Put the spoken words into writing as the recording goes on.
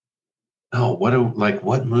Oh,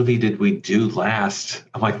 what movie did we do last?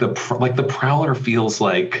 I'm like the Prowler feels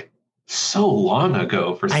like so long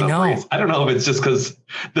ago for I some reason. know. I don't know if it's just because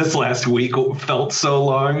this last week felt so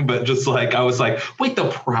long, but just like I was like, wait, the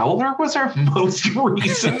Prowler was our most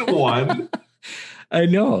recent one. I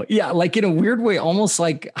know. Yeah, like in a weird way, almost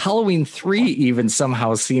like Halloween 3 even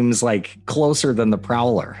somehow seems like closer than the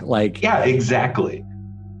Prowler. Like, Yeah, exactly.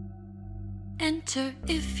 Enter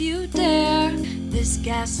if you dare this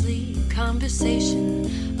ghastly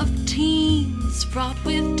conversation of teens fraught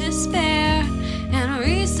with despair and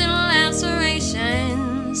recent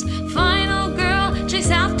lacerations. Final girl,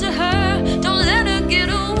 chase after her, don't let her get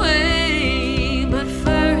away. But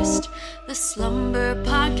first, the Slumber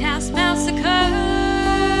Podcast Massacre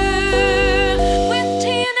with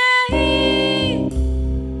TNA.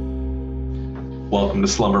 Welcome to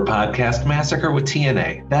Slumber Podcast Massacre with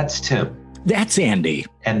TNA. That's Tim. that's Andy.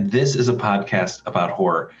 And this is a podcast about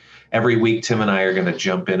horror. Every week, Tim and I are going to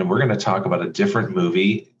jump in and we're going to talk about a different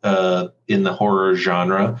movie in the horror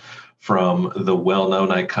genre, from the well-known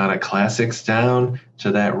iconic classics down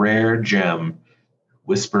to that rare gem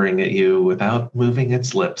whispering at you without moving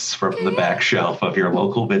its lips from the back shelf of your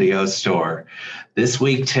local video store. This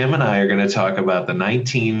week, Tim and I are going to talk about the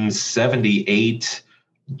 1978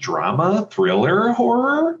 drama, thriller,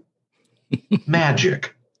 horror,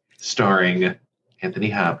 Magic, starring Anthony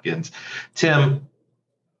Hopkins. Tim,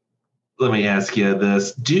 let me ask you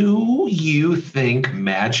this. Do you think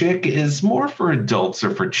Magic is more for adults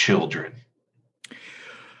or for children?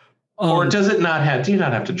 Or does it not have, do you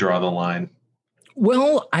not have to draw the line?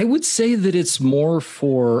 Well, I would say that it's more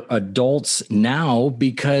for adults now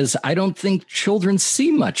because I don't think children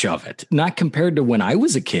see much of it, not compared to when I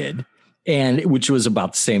was a kid, and which was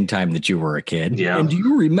about the same time that you were a kid. Yeah. And do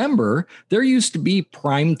you remember there used to be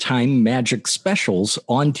primetime Magic specials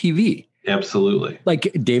on TV? Absolutely.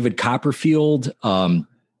 Like David Copperfield, other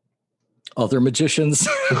magicians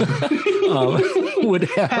would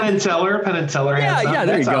have Penn and Teller. Yeah, there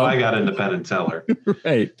That's you go. how I got into Penn and Teller.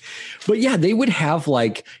 Right. But yeah, they would have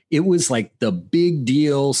like, it was like the big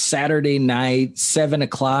deal Saturday night,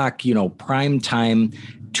 7:00, prime time,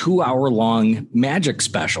 2-hour-long Magic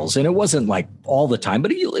specials. And it wasn't like all the time,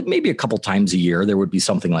 but maybe a couple times a year, there would be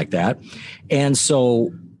something like that. And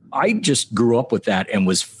so I just grew up with that and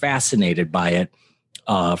was fascinated by it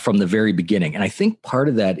from the very beginning. And I think part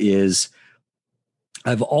of that is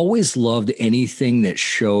I've always loved anything that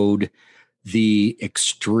showed the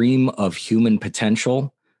extreme of human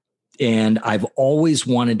potential. And I've always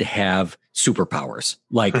wanted to have superpowers.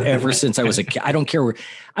 Like ever since I was a kid, I don't care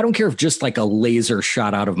if just like a laser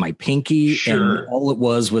shot out of my pinky, Sure. and all it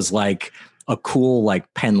was like a cool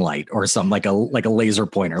like pen light or something, like a laser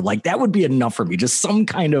pointer. Like that would be enough for me. Just some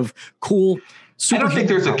kind of cool. I don't think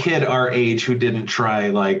there's a power. kid our age who didn't try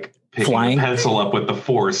like picking Flying? a pencil up with the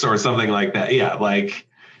force or something like that. Yeah,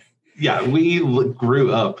 we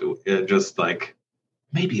grew up just like,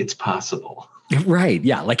 maybe it's possible. Right.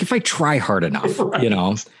 Yeah. Like if I try hard enough,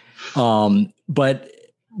 Right.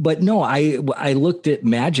 But no, I looked at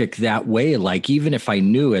Magic that way. Like, even if I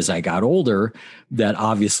knew as I got older that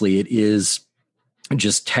obviously it is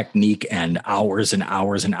just technique and hours and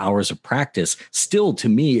hours and hours of practice, still to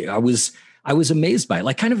me, I was amazed by it.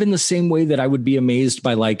 Like kind of in the same way that I would be amazed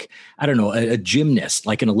by, like, I don't know, a gymnast,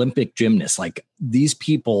 like an Olympic gymnast. Like these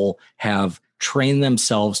people have trained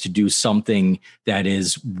themselves to do something that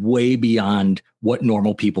is way beyond what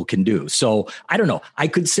normal people can do. So I don't know. I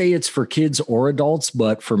could say it's for kids or adults,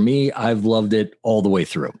 but for me, I've loved it all the way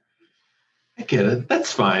through. I get it.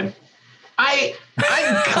 That's fine. I'm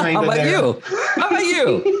kind How of about there. you? How about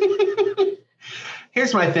you?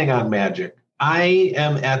 Here's my thing on Magic. I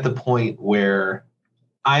am at the point where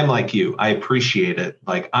I'm like you. I appreciate it.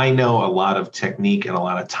 Like, I know a lot of technique and a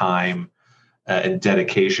lot of time and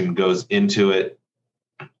dedication goes into it.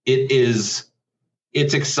 It's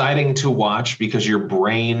exciting to watch because your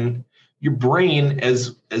brain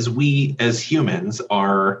as we as humans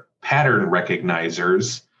are pattern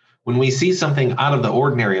recognizers. When we see something out of the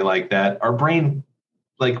ordinary like that, our brain,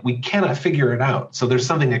 like, we cannot figure it out. So there's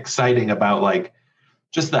something exciting about like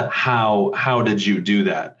just the how did you do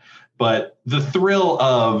that? But the thrill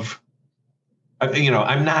of,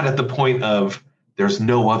 I'm not at the point of there's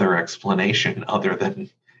no other explanation other than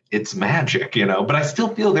it's magic, but I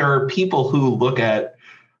still feel there are people who look at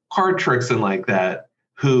card tricks and like that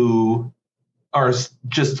who are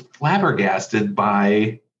just flabbergasted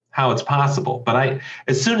by how it's possible. But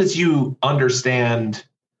as soon as you understand,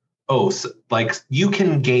 like you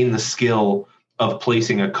can gain the skill of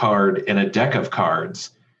placing a card in a deck of cards.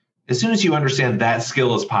 As soon as you understand that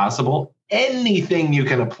skill is possible, anything you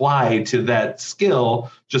can apply to that skill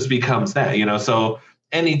just becomes that, so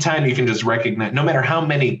anytime you can just recognize, no matter how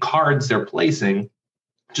many cards they're placing,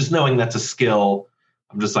 just knowing that's a skill,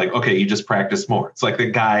 I'm just like, okay, you just practice more. It's like the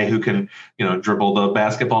guy who can, dribble the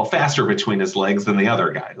basketball faster between his legs than the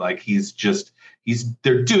other guy. Like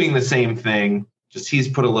they're doing the same thing, just he's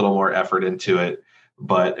put a little more effort into it.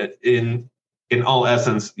 But in all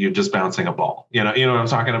essence, you're just bouncing a ball. You know what I'm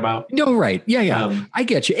talking about? No, right. Yeah. I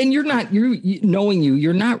get you. And knowing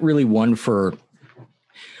you're not really one for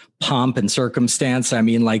pomp and circumstance. I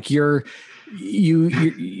mean, like you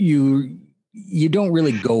don't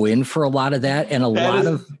really go in for a lot of that. And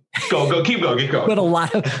keep going. But a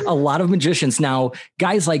lot of magicians now,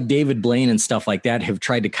 guys like David Blaine and stuff like that have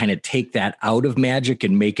tried to kind of take that out of magic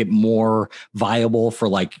and make it more viable for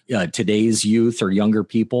like today's youth or younger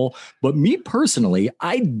people. But me personally,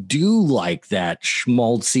 I do like that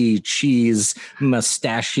schmaltzy cheese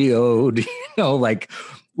mustachioed, like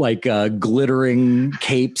glittering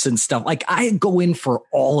capes and stuff. Like I go in for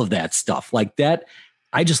all of that stuff like that.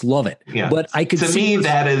 I just love it. Yeah. But I could see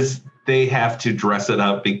that is, they have to dress it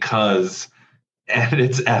up because at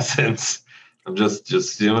its essence, I'm just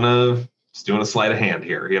doing a sleight of hand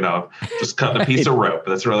here, just cutting a piece of rope.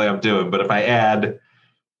 That's really what I'm doing. But if I add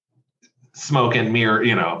smoke and mirror,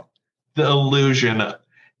 the illusion,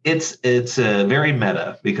 it's very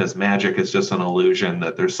meta because magic is just an illusion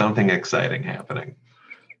that there's something exciting happening.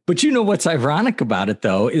 But what's ironic about it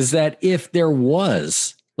though, is that if there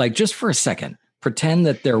was, like, just for a second, pretend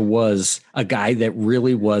that there was a guy that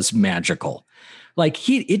really was magical. Like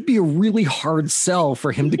it'd be a really hard sell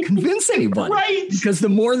for him to convince anybody. Right. Because the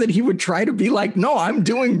more that he would try to be like, no, I'm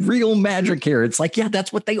doing real magic here. It's like, yeah,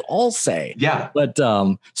 that's what they all say. Yeah. But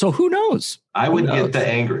so who knows? I would get the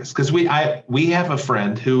angriest because we have a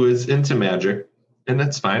friend who is into magic, and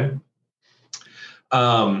that's fine.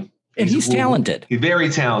 And he's talented. He's very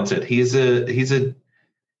talented.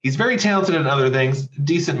 He's very talented in other things,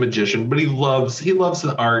 decent magician, but he loves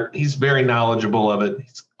the art. He's very knowledgeable of it.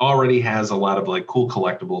 He's already has a lot of like cool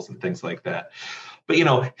collectibles and things like that. But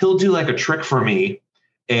he'll do like a trick for me,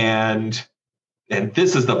 and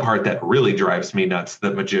this is the part that really drives me nuts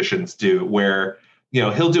that magicians do, where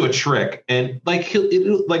he'll do a trick and like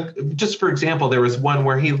just for example, there was one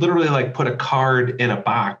where he literally like put a card in a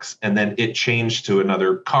box and then it changed to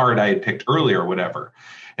another card I had picked earlier or whatever.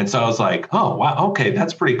 And so I was like, oh, wow, okay,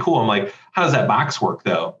 that's pretty cool. I'm like, how does that box work,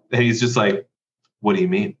 though? And he's just like, what do you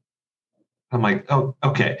mean? I'm like, oh,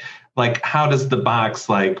 okay. Like, how does the box,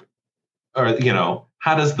 like, or,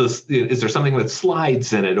 how does this, is there something that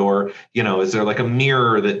slides in it? Or, is there like a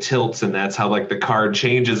mirror that tilts and that's how like the card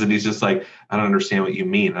changes? And he's just like, I don't understand what you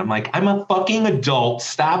mean. I'm like, I'm a fucking adult.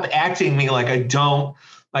 Stop acting me like I don't.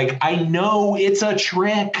 Like, I know it's a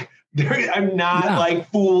trick. I'm not like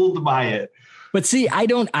fooled by it. But see, I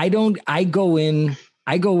go in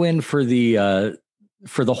for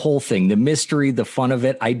the whole thing, the mystery, the fun of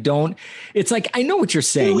it. It's like, I know what you're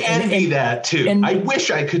saying. You envy that too. And I wish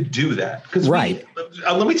I could do that. Right.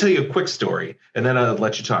 Let me tell you a quick story and then I'll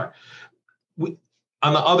let you talk. On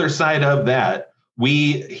the other side of that,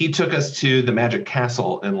 he took us to the Magic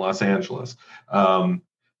Castle in Los Angeles.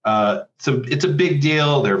 So it's a big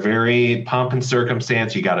deal. They're very pomp and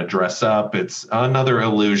circumstance. You got to dress up. It's another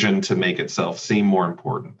illusion to make itself seem more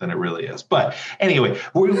important than it really is. But anyway,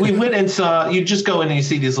 we went and saw, you just go in and you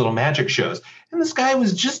see these little magic shows. And this guy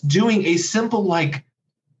was just doing a simple like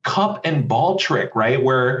cup and ball trick, right?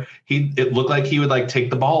 Where it looked like he would like take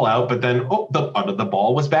the ball out, but then the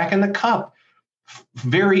ball was back in the cup.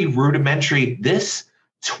 Very rudimentary. This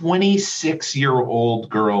 26-year-old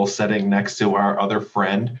girl sitting next to our other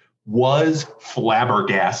friend was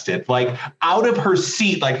flabbergasted, like out of her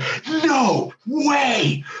seat, like, no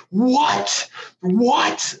way, what? I'm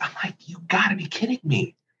like, you gotta be kidding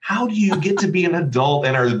me. How do you get to be an adult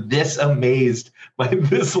and are this amazed by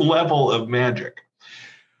this level of magic?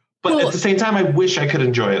 But at the same time, I wish I could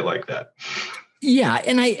enjoy it like that. Yeah.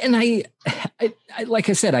 And I like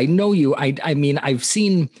I said, I know you, I mean, I've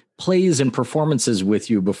seen plays and performances with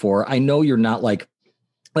you before. I know you're not like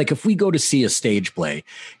if we go to see a stage play,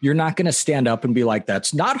 you're not going to stand up and be like,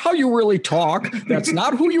 that's not how you really talk. That's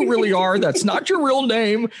not who you really are. That's not your real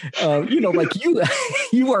name. Like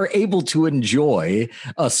you are able to enjoy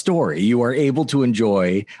a story. You are able to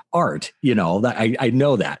enjoy art, that I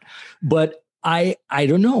know that, but I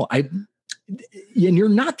don't know. And you're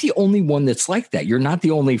not the only one that's like that. You're not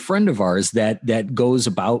the only friend of ours that goes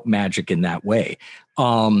about magic in that way.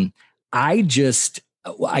 I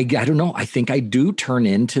don't know. I think I do turn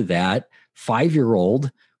into that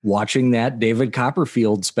 5-year-old watching that David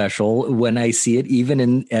Copperfield special when I see it,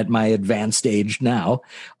 even at my advanced age now.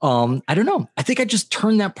 I don't know. I think I just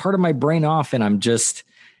turned that part of my brain off, and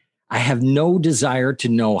I have no desire to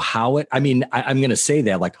know how it. I mean, I'm going to say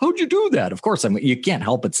that, like, how'd you do that? Of course, you can't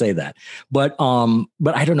help but say that. But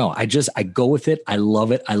I don't know. I go with it. I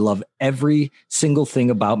love it. I love every single thing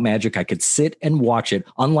about magic. I could sit and watch it.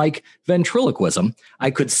 Unlike ventriloquism, I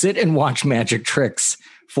could sit and watch magic tricks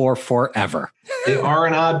for forever. They are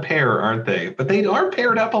an odd pair, aren't they? But they are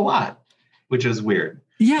paired up a lot, which is weird.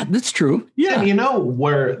 Yeah, that's true. Yeah. And you know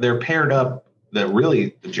where they're paired up that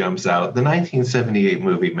really jumps out? The 1978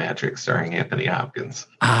 movie Magic, starring Anthony Hopkins.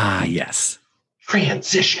 Ah, yes.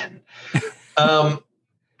 Transition. So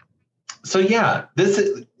yeah, this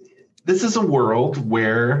is a world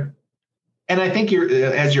where, and I think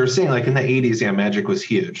as you're saying, like in the 80s, yeah, Magic was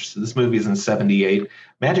huge. So this movie is in 78.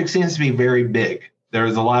 Magic seems to be very big.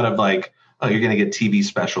 There's a lot of like, oh, you're going to get TV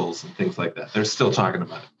specials and things like that. They're still talking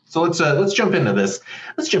about it. So let's jump into this.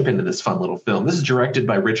 Let's jump into this fun little film. This is directed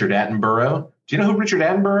by Richard Attenborough. Do you know who Richard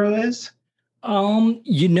Attenborough is?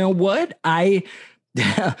 You know what?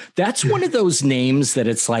 That's one of those names that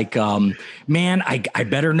it's like, man, I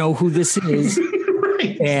better know who this is.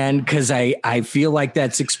 Right. And because I feel like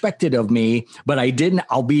that's expected of me, but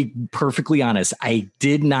I'll be perfectly honest. I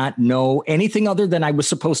did not know anything other than I was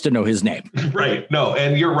supposed to know his name. Right. No,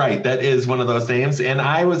 and you're right. That is one of those names. And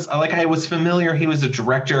I was familiar. He was a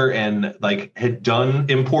director and like had done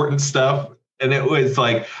important stuff. And it was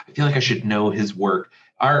like, I feel like I should know his work.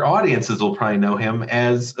 Our audiences will probably know him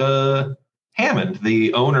as Hammond,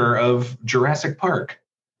 the owner of Jurassic Park.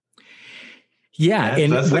 Yeah,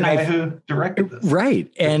 and that's the guy who directed this,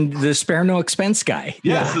 right? And the Spare No Expense guy.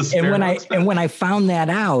 Yes, yeah. And when I found that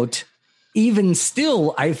out, even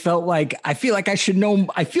still, I feel like I should know.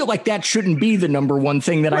 I feel like that shouldn't be the number one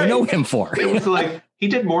thing that I know him for. It was like he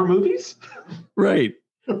did more movies, right?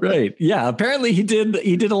 Right. Yeah. Apparently, he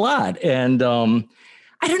did a lot, and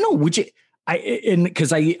I don't know.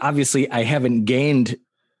 Because I haven't gained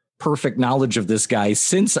perfect knowledge of this guy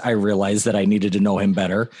since I realized that I needed to know him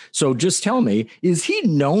better. So just tell me, is he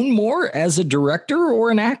known more as a director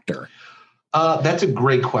or an actor? That's a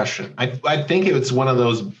great question. I think it's one of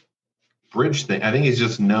those bridge things. I think he's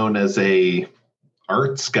just known as a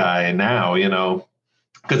arts guy now,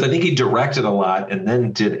 because I think he directed a lot and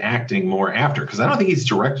then did acting more after, because I don't think he's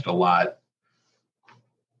directed a lot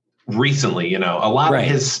recently. A lot of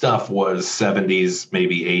his stuff was 70s,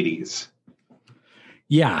 maybe 80s.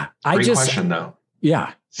 Yeah. Great question, though.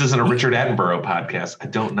 Yeah. This isn't a Richard Attenborough podcast. I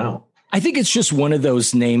don't know. I think it's just one of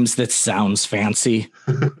those names that sounds fancy,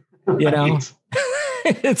 Right.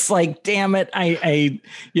 It's like, damn it. I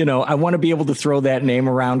want to be able to throw that name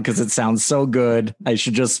around because it sounds so good. I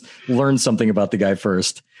should just learn something about the guy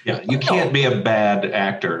first. Yeah. You can't be a bad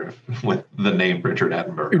actor with the name Richard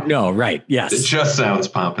Attenborough. No. Right. Yes. It just sounds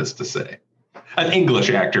pompous to say. An English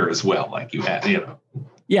actor as well. Like you had,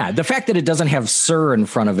 Yeah, the fact that it doesn't have "sir" in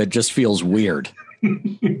front of it just feels weird.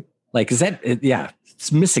 Like, is that? Yeah,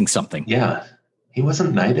 it's missing something. Yeah, he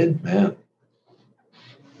wasn't knighted, man.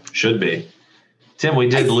 Should be. Tim, we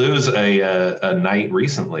did lose a knight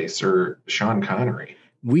recently, Sir Sean Connery.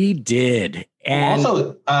 We did, and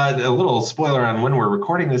also a little spoiler on when we're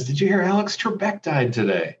recording this. Did you hear Alex Trebek died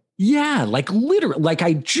today? Yeah, like literally, like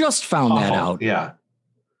I just found that out. Yeah.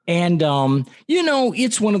 And,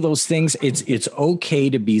 it's one of those things. It's okay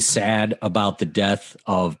to be sad about the death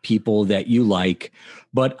of people that you like,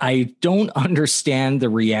 but I don't understand the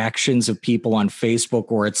reactions of people on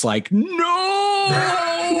Facebook where it's like, no,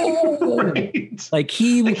 right. Like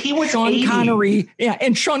he was Sean 80. Connery. Yeah.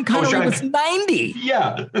 And Sean Connery was 90.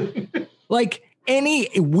 Yeah. Like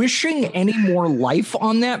wishing any more life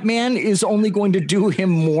on that man is only going to do him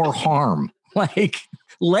more harm. Like,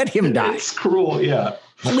 let him die. It's cruel. Yeah.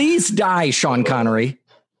 Please die, Sean Connery.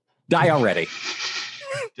 Die already.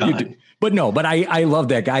 But I love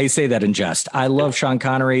that guy. I say that in jest. I love Sean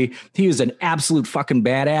Connery. He was an absolute fucking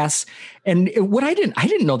badass. And what I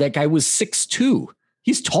didn't know that guy was 6'2".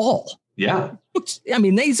 He's tall. Yeah.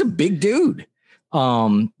 He's a big dude.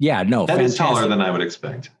 That fantastic. is taller than I would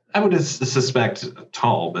expect. I would suspect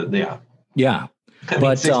tall, but yeah. Yeah.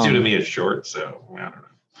 But 6'2" to me is short, so I don't know.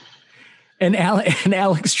 And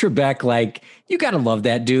Alex Trebek, like, you got to love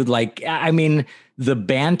that dude. Like, the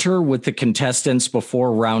banter with the contestants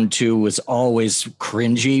before round 2 was always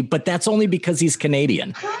cringy, but that's only because he's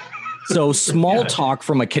Canadian. So small talk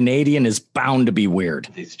from a Canadian is bound to be weird.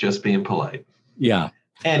 He's just being polite. Yeah.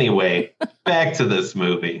 Anyway, back to this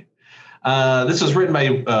movie. This was written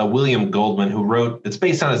by William Goldman, who wrote. It's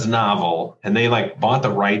based on his novel, and they like bought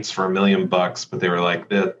the rights for $1 million, but they were like,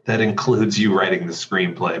 that includes you writing the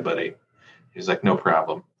screenplay, buddy. He was like, no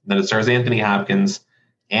problem. Then it stars Anthony Hopkins,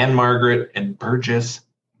 Anne Margaret, and Burgess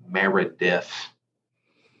Meredith.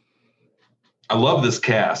 I love this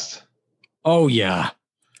cast. Oh yeah,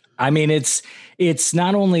 I mean it's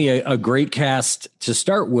not only a great cast to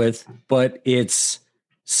start with, but it's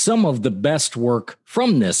some of the best work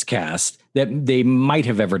from this cast that they might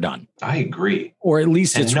have ever done. I agree. Or at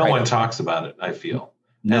least and it's no right one up. talks about it, I feel.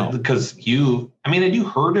 No. Because had you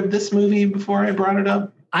heard of this movie before I brought it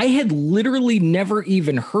up? I had literally never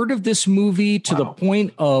even heard of this movie to the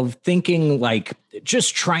point of thinking, like,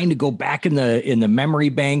 just trying to go back in the memory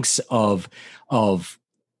banks of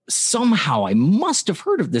somehow I must have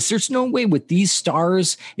heard of this. There's no way with these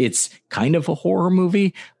stars, it's kind of a horror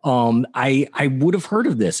movie. I would have heard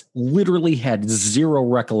of this. Literally had zero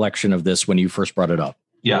recollection of this when you first brought it up.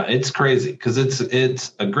 Yeah, it's crazy because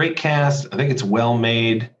it's a great cast. I think it's well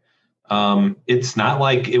made. It's not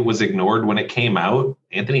like it was ignored when it came out.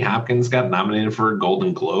 Anthony Hopkins got nominated for a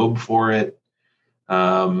Golden Globe for it.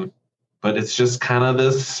 But it's just kind of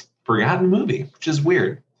this forgotten movie, which is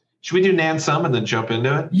weird. Should we do Nan Sum and then jump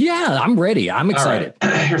into it? Yeah, I'm ready. I'm excited. All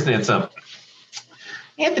right. Here's Nan Sum.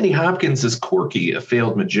 Anthony Hopkins is Corky, a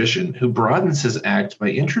failed magician who broadens his act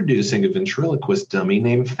by introducing a ventriloquist dummy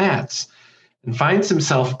named Fats and finds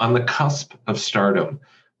himself on the cusp of stardom.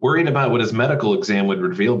 Worried about what his medical exam would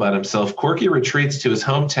reveal about himself, Corky retreats to his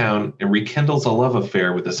hometown and rekindles a love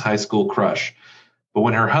affair with his high school crush. But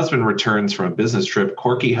when her husband returns from a business trip,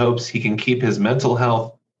 Corky hopes he can keep his mental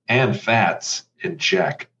health and Fats in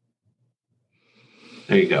check.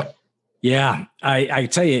 There you go. Yeah, I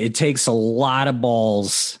tell you, it takes a lot of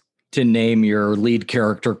balls to name your lead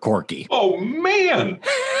character Corky. Oh, man.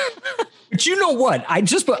 But you know what? I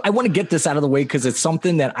want to get this out of the way because it's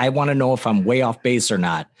something that I want to know if I'm way off base or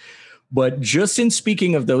not. But just in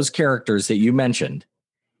speaking of those characters that you mentioned,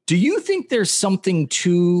 do you think there's something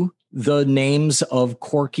to the names of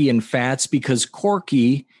Corky and Fats? Because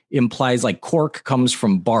Corky implies like cork comes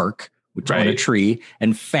from bark, which on a tree,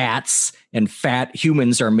 and fats and fat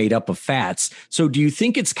humans are made up of fats. So do you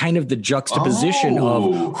think it's kind of the juxtaposition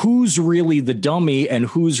of who's really the dummy and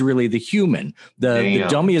who's really the human? The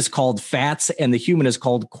dummy is called Fats and the human is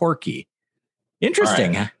called Corky.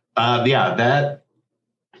 Interesting. Right. That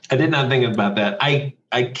I did not think about that.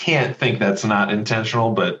 I can't think that's not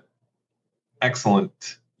intentional, but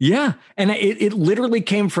excellent. Yeah. And it literally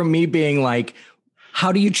came from me being like,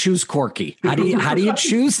 how do you choose Corky? How do you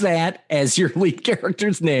choose that as your lead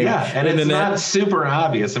character's name? Yeah, and it's not super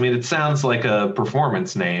obvious. I mean, it sounds like a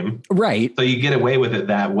performance name. Right. So you get away with it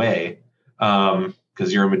that way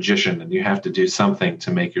because you're a magician and you have to do something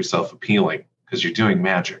to make yourself appealing because you're doing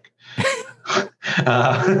magic.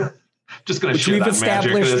 Just going to shit on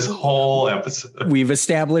magic this whole episode. We've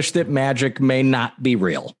established that magic may not be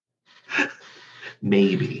real.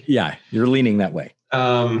 Maybe. Yeah, you're leaning that way.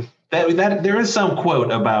 That there is some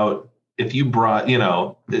quote about if you brought,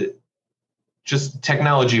 just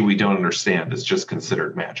technology we don't understand is just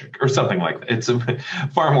considered magic or something like that. It's a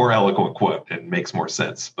far more eloquent quote and makes more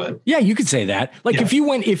sense. But yeah, you could say that. Like if you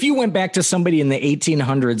went back to somebody in the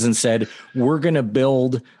 1800s and said, we're going to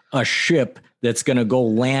build a ship that's going to go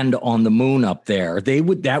land on the moon up there,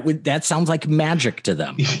 that sounds like magic to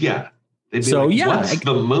them. Yeah. They'd be what's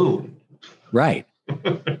the moon? Right.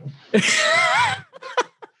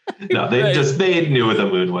 No, they knew what the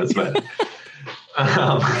moon was, but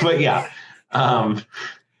yeah.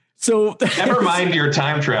 So never mind your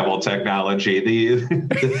time travel technology.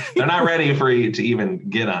 They're not ready for you to even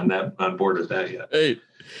get on board with that yet. Hey.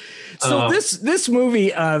 So this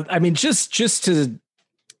movie, I mean, just to,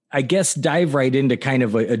 I guess, dive right into kind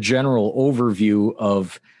of a general overview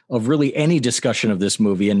of really any discussion of this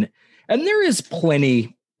movie, and there is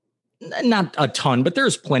plenty. Not a ton, but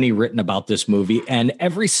there's plenty written about this movie, and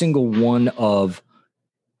every single one of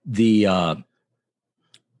the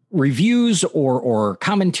reviews or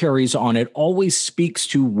commentaries on it always speaks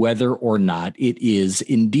to whether or not it is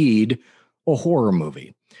indeed a horror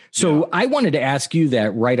movie. So I wanted to ask you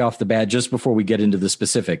that right off the bat, just before we get into the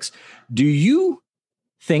specifics. Do you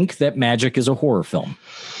think that Magic is a horror film?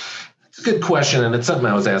 It's a good question, and it's something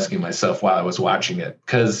I was asking myself while I was watching it,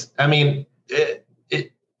 because I mean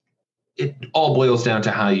it all boils down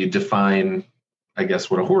to how you define, I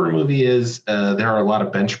guess, what a horror movie is. There are a lot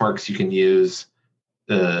of benchmarks you can use.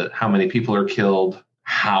 How many people are killed?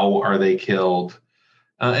 How are they killed?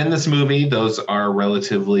 In this movie, those are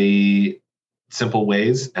relatively simple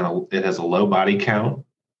ways, and it has a low body count.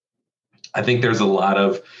 I think there's a lot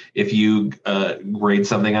of, if you rate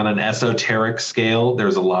something on an esoteric scale,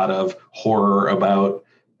 there's a lot of horror about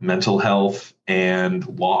mental health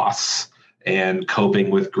and loss and coping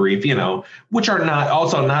with grief, which are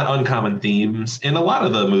not uncommon themes in a lot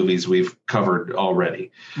of the movies we've covered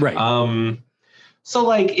already. Right.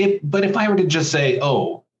 So if I were to just say,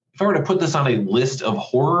 if I were to put this on a list of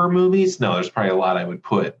horror movies, no, there's probably a lot I would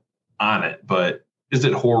put on it, but is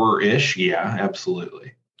it horror-ish? Yeah,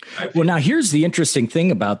 absolutely. Well, now here's the interesting thing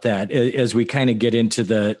about that, as we kind of get into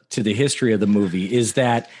the history of the movie, is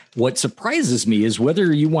that what surprises me is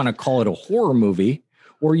whether you want to call it a horror movie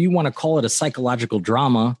or you want to call it a psychological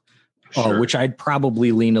drama, Sure. Which I'd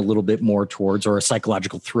probably lean a little bit more towards, or a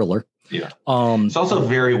psychological thriller. Yeah. It's also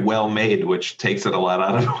very well made, which takes it a lot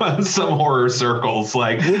out of some horror circles. Some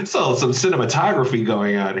cinematography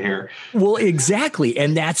going on here. Well, exactly.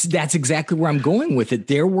 And that's exactly where I'm going with it.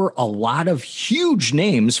 There were a lot of huge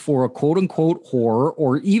names for a quote unquote horror,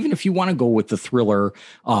 or even if you want to go with the thriller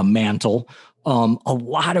mantle, a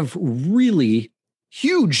lot of really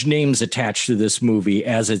huge names attached to this movie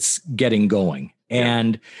as it's getting going.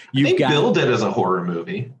 And they build it as a horror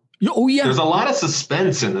movie. Oh yeah, there's a lot of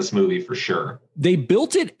suspense in this movie for sure. They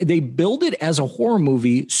build it as a horror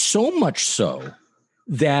movie, so much so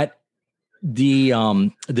that the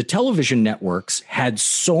television networks had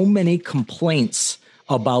so many complaints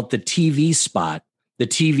about the TV spot, the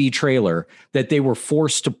TV trailer, that they were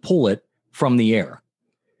forced to pull it from the air.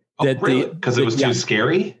 Really? Because it was too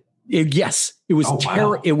scary? Yes, it was.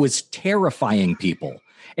 It was terrifying people.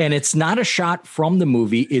 And it's not a shot from the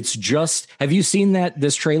movie. It's just, have you seen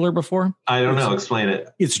this trailer before? I don't know. Explain it.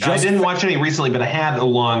 It's just, I didn't watch any recently, but I had a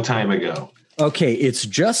long time ago. Okay. It's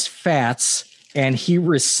just Fats, and he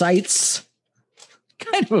recites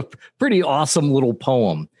kind of a pretty awesome little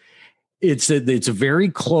poem. It's a very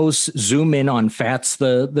close zoom in on Fats,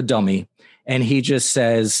 the dummy. And he just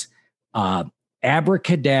says,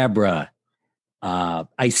 abracadabra.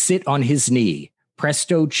 I sit on his knee,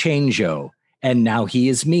 presto changeo. And now he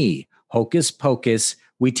is me. Hocus pocus.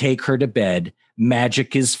 We take her to bed.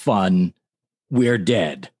 Magic is fun. We're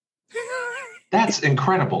dead. That's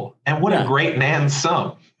incredible. And what a great Nan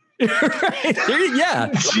sum. Right.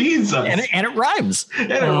 Yeah. Jesus. And it rhymes.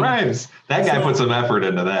 And it rhymes. That guy put some effort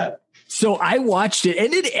into that. So I watched it,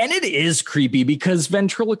 and it is creepy because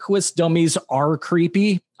ventriloquist dummies are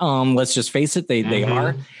creepy. Let's just face it, they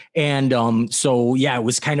are. And so yeah, it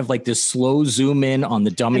was kind of like this slow zoom in on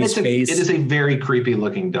the dummy's face. It is a very creepy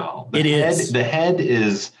looking doll. The head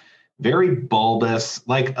is very bulbous.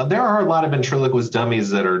 There are a lot of ventriloquist dummies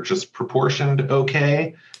that are just proportioned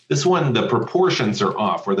okay. This one, the proportions are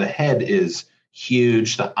off, where the head is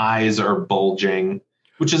huge, the eyes are bulging,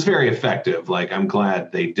 which is very effective. I'm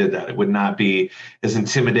glad they did that. It would not be as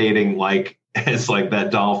intimidating as that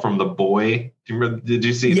doll from The Boy. Did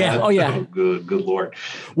you see that? Oh yeah. Oh, good Lord.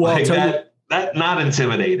 Well, that not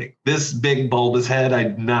intimidating. This big bulbous head,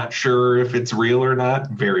 I'm not sure if it's real or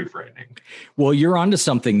not. Very frightening. Well, you're onto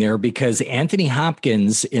something there, because Anthony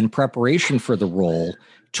Hopkins, in preparation for the role,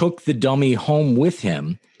 took the dummy home with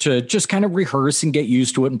him to just kind of rehearse and get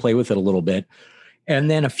used to it and play with it a little bit. And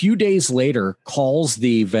then a few days later calls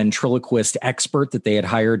the ventriloquist expert that they had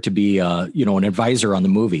hired to be, an advisor on the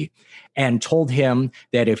movie, and told him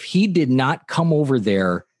that if he did not come over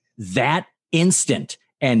there that instant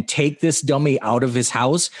and take this dummy out of his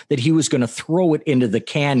house, that he was going to throw it into the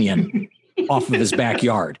canyon off of his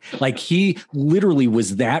backyard. He literally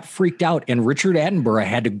was that freaked out. And Richard Attenborough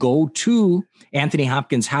had to go to Anthony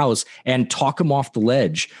Hopkins' house and talk him off the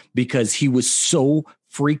ledge because he was so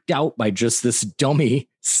freaked out by just this dummy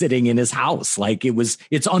sitting in his house.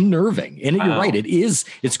 It's unnerving. And You're right.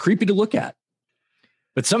 It's creepy to look at.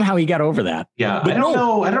 But somehow he got over that. Yeah, but I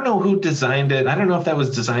don't know who designed it. I don't know if that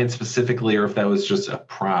was designed specifically or if that was just a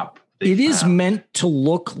prop. It is meant to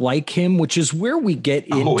look like him, which is where we get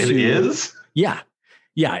into. Oh, it is? Yeah.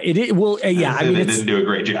 Yeah, it is. Well, yeah. They didn't do a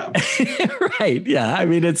great job. Right. Yeah. I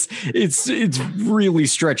mean, it's really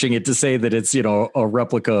stretching it to say that it's, a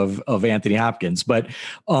replica of Anthony Hopkins, but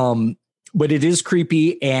it is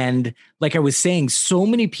creepy. And like I was saying, so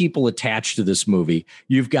many people attached to this movie.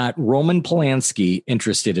 You've got Roman Polanski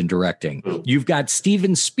interested in directing. Ooh. You've got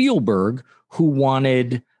Steven Spielberg, who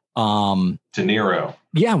wanted De Niro.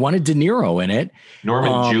 Yeah, wanted De Niro in it.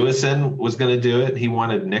 Norman Jewison was going to do it. He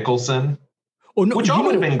wanted Nicholson. Oh no, which all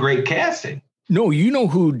would have been great casting. No, you know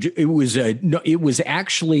who it was? It was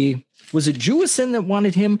actually, was it Jewison that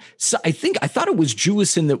wanted him? So I thought it was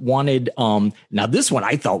Jewison that wanted. Now this one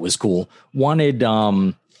I thought was cool. Wanted.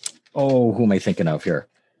 Who am I thinking of here?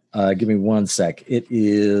 Give me one sec. It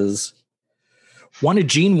is wanted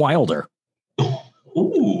Gene Wilder.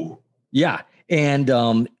 Ooh. Yeah. And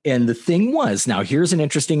the thing was, now here's an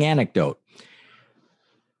interesting anecdote.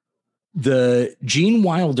 The Gene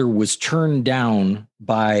Wilder was turned down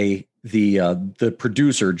by the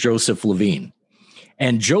producer, Joseph Levine.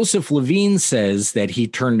 And Joseph Levine says that he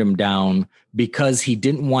turned him down because he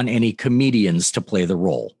didn't want any comedians to play the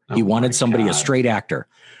role. He wanted somebody, a straight actor.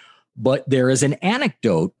 But there is an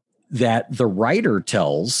anecdote that the writer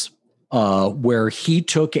tells where he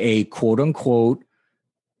took a quote unquote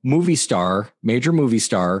movie star, major movie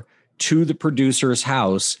star, to the producer's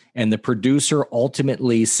house, and the producer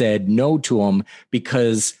ultimately said no to him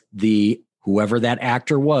because whoever that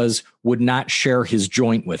actor was would not share his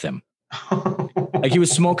joint with him. Like he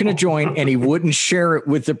was smoking a joint and he wouldn't share it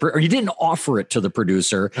with or he didn't offer it to the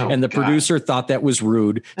producer, and the producer thought that was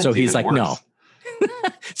rude. So he's like, no.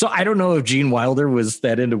 So I don't know if Gene Wilder was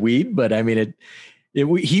that into weed, but I mean,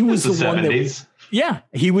 he was the one 70s. That. Yeah,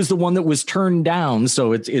 he was the one that was turned down.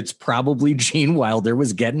 So it's probably Gene Wilder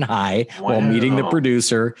was getting high while meeting the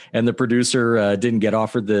producer, and the producer didn't get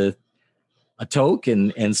offered a toke,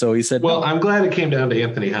 and so he said, "Well, no." I'm glad it came down to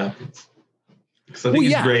Anthony Hopkins because I think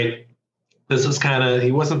he's great. This was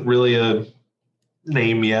he wasn't really a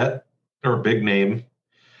name yet or a big name.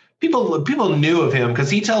 People knew of him because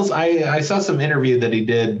he tells. I saw some interview that he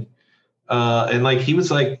did. And like he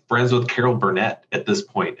was like friends with Carol Burnett at this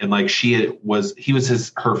point, and like he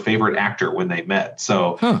was her favorite actor when they met.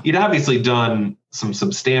 So he'd obviously done some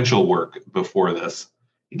substantial work before this.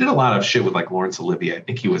 He did a lot of shit with like Laurence Olivier. I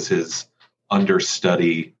think he was his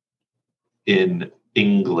understudy in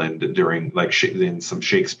England during in some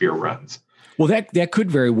Shakespeare runs. Well, that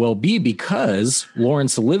could very well be because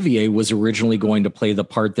Laurence Olivier was originally going to play the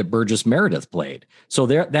part that Burgess Meredith played. So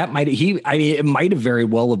it might have very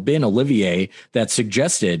well have been Olivier that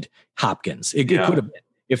suggested Hopkins. It could have been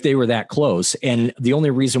if they were that close. And the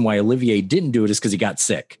only reason why Olivier didn't do it is because he got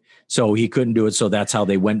sick. So he couldn't do it. So that's how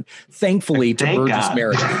they went, thankfully, to Burgess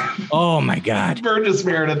Meredith. Oh, my God. Burgess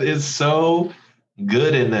Meredith is so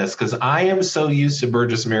good in this because I am so used to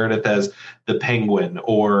Burgess Meredith as the Penguin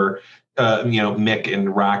or Mick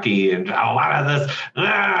and Rocky and a lot of this.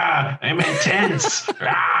 I'm intense.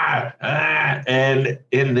 And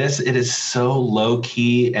in this, it is so low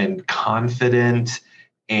key and confident,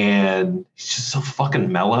 and he's just so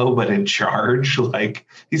fucking mellow, but in charge. Like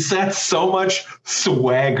he's got so much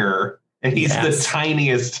swagger, and he's the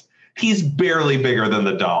tiniest. He's barely bigger than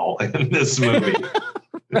the doll in this movie.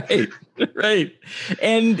 Right.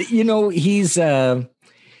 And he's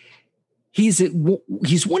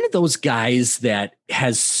one of those guys that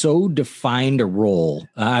has so defined a role.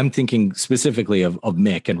 I'm thinking specifically of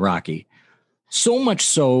Mick and Rocky. So much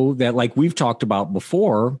so that, like we've talked about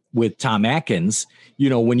before with Tom Atkins,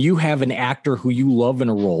 when you have an actor who you love in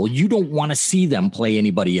a role, you don't want to see them play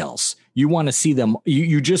anybody else. You want to see them.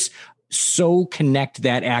 You just so connect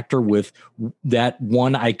that actor with that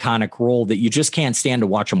one iconic role that you just can't stand to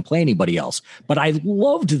watch him play anybody else. But I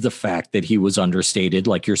loved the fact that he was understated,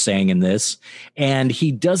 like you're saying in this, and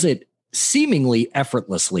he does it seemingly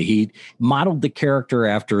effortlessly. He modeled the character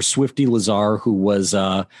after Swifty Lazar, who was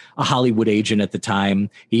a Hollywood agent at the time.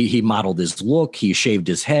 He modeled his look. He shaved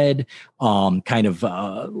his head,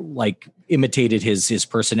 like imitated his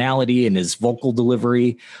personality and his vocal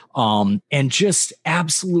delivery, and just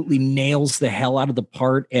absolutely nails the hell out of the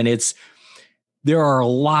part. And there are a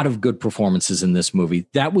lot of good performances in this movie.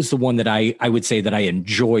 That was the one that I would say that I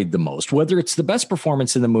enjoyed the most. Whether it's the best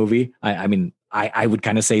performance in the movie, I would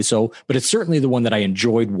kind of say so, but it's certainly the one that I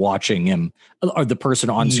enjoyed watching him, or the person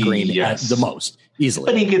on screen the most easily.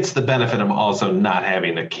 But he gets the benefit of also not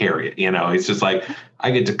having to carry it. He's just like, I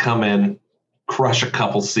get to come in, crush a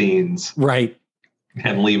couple scenes, right,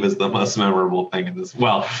 and leave as the most memorable thing in this.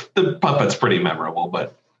 Well, the puppet's pretty memorable,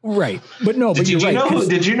 but right. But no, but did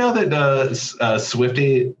you know that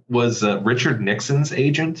Swifty was Richard Nixon's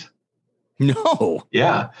agent? No.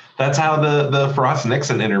 Yeah, that's how the Frost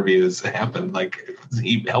Nixon interviews happened. Like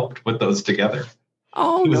he helped put those together.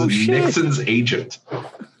 Oh, he was no shit. Nixon's agent.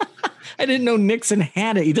 I didn't know Nixon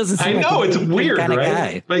had it. He doesn't seem I know, like it's weird, kind of right?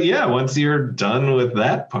 guy. But yeah, once you're done with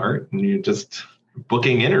that part and you're just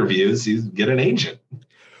booking interviews, you get an agent.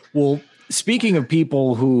 Well, speaking of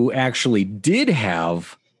people who actually did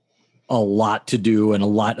have a lot to do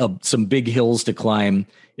and some big hills to climb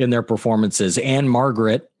in their performances, Anne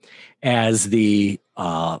Margaret as the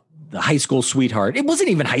high school sweetheart. It wasn't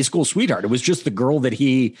even high school sweetheart. It was just the girl that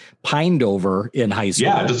he pined over in high school.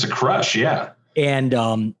 Yeah, just a crush. Yeah.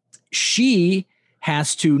 And she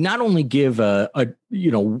has to not only give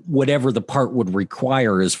whatever the part would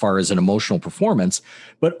require as far as an emotional performance,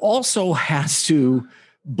 but also has to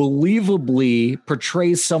believably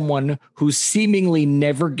portrays someone who seemingly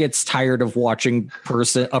never gets tired of watching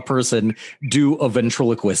a person do a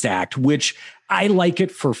ventriloquist act, which I like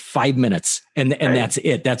it for 5 minutes. And that's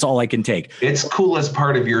it. That's all I can take. It's cool as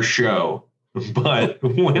part of your show, but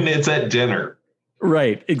when it's at dinner.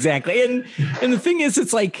 Right. Exactly. And the thing is,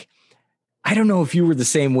 it's like, I don't know if you were the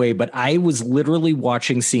same way, but I was literally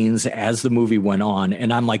watching scenes as the movie went on.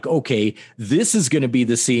 And I'm like, okay, this is going to be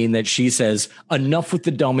the scene that she says, enough with the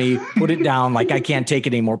dummy, put it down. Like, I can't take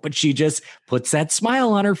it anymore. But she just puts that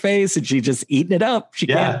smile on her face and she's just eating it up. She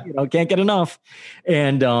can't get enough.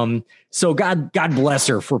 And so God bless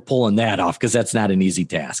her for pulling that off, because that's not an easy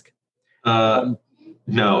task. No,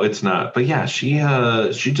 it's not. But yeah, she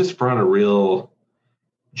just brought a real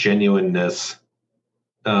genuineness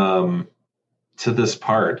to this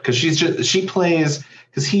part, because she plays,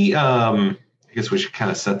 because I guess we should kind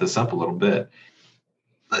of set this up a little bit.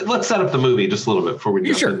 Let's set up the movie just a little bit before we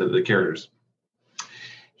jump into the characters.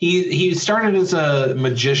 He started as a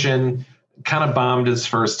magician, kind of bombed his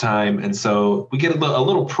first time, and so we get a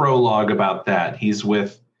little prologue about that. He's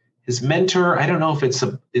with his mentor. I don't know if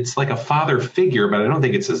it's like a father figure, but I don't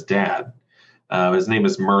think it's his dad. His name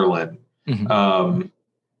is Merlin. Mm-hmm.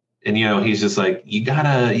 And, he's just like, you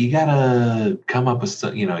gotta come up with,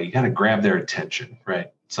 you gotta grab their attention.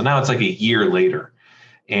 Right. So now it's like a year later,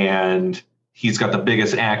 and he's got the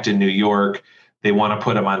biggest act in New York. They want to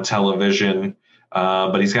put him on television,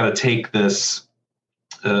 but he's got to take this,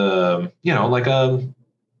 like a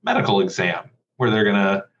medical exam where they're going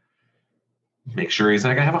to make sure he's not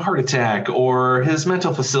going to have a heart attack or his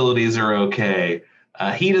mental facilities are okay.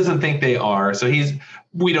 He doesn't think they are. So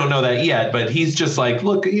we don't know that yet, but he's just like,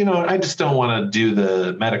 look, I just don't want to do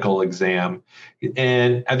the medical exam.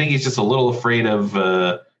 And I think he's just a little afraid of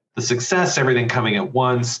the success, everything coming at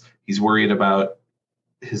once. He's worried about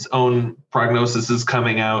his own prognosis is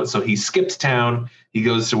coming out. So he skips town. He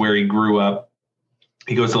goes to where he grew up.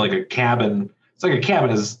 He goes to like a cabin. It's like a cabin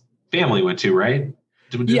his family went to, right?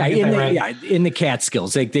 In the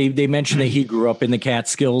Catskills. Like they mentioned that he grew up in the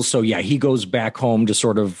Catskills. So yeah, he goes back home to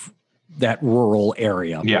sort of that rural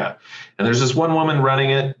area. Yeah. And there's this one woman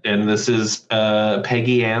running it, and this is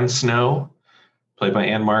Peggy Ann Snow, played by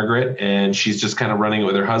Anne Margaret, and she's just kind of running it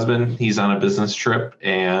with her husband. He's on a business trip,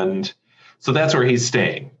 and so that's where he's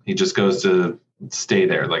staying. He just goes to stay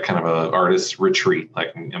there, like kind of a artist retreat.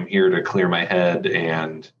 Like, I'm here to clear my head,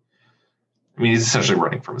 and I mean, he's essentially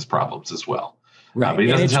running from his problems as well. Right. But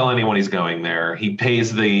he doesn't tell anyone he's going there. He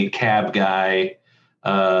pays the cab guy.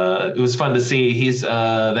 It was fun to see. He's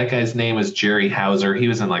that guy's name is Jerry Hauser. He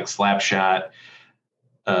was in like Slapshot.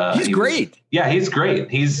 He's great. He's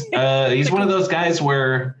great. He's one of those guys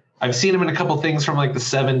where I've seen him in a couple things from like the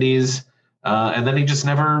 70s, and then he just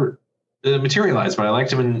never materialized. But I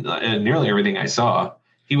liked him in nearly everything I saw.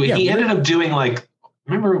 He ended up doing like,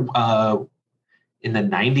 remember in the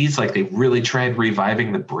 90s, like they really tried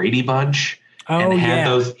reviving the Brady Bunch. And had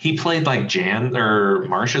those. He played like Jan or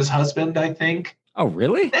Marsha's husband, I think. Oh,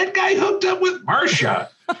 really? That guy hooked up with Marsha.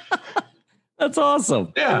 That's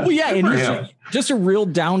awesome. Yeah. Well, yeah, and he's just a real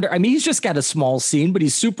he's just got a small scene, but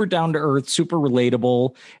he's super down to earth, super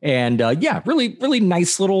relatable, and really, really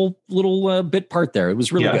nice little bit part there. It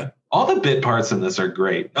was really good. All the bit parts in this are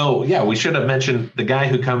great. Oh, yeah, we should have mentioned the guy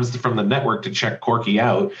who comes from the network to check Corky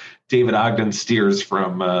out, David Ogden Stiers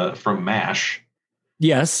from MASH.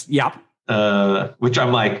 Yes. Yep. Which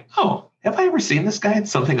I'm like, oh, have I ever seen this guy in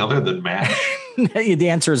something other than MASH? The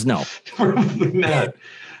answer is no. Probably not.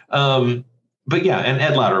 But yeah, and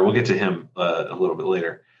Ed Lauter, we'll get to him a little bit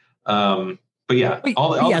later. But yeah,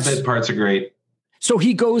 all the bit parts are great. So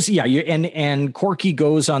he goes, and Corky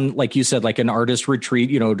goes on, like you said, like an artist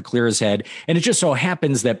retreat, to clear his head. And it just so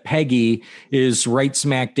happens that Peggy is right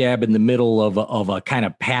smack dab in the middle of a kind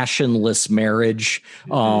of passionless marriage,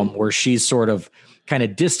 where she's sort of kind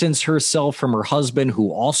of distanced herself from her husband,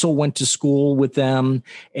 who also went to school with them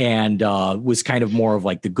and was kind of more of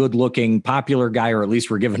like the good looking popular guy, or at least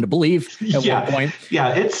we're given to believe at one point.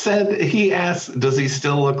 Yeah. It said, he asked, does he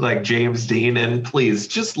still look like James Dean? And please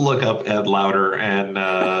just look up Ed Lauter and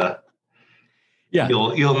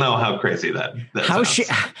you'll know how crazy that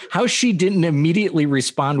how she didn't immediately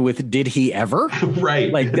respond with, did he ever?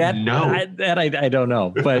 Right. Like that. No, I don't know.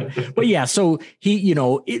 But yeah, so he,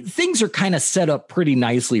 things are kind of set up pretty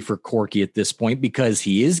nicely for Corky at this point, because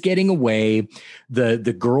he is getting away.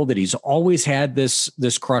 The girl that he's always had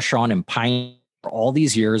this crush on in Pine all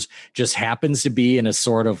these years, just happens to be in a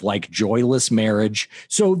sort of like joyless marriage.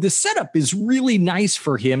 So the setup is really nice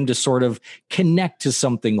for him to sort of connect to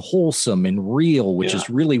something wholesome and real, which is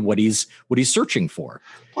really what he's searching for.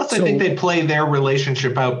 Plus, I think they play their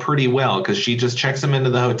relationship out pretty well, because she just checks him into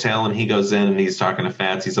the hotel and he goes in and he's talking to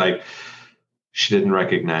Fats. He's like, she didn't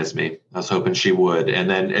recognize me. I was hoping she would. And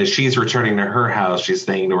then as she's returning to her house, she's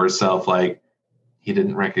saying to herself, like, he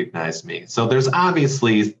didn't recognize me. So there's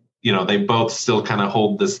obviously, they both still kind of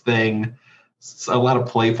hold this thing. It's a lot of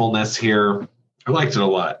playfulness here. I liked it a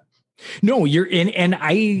lot. No, you're in, and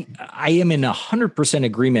I am in 100%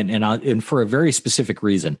 agreement, and for a very specific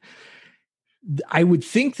reason. I would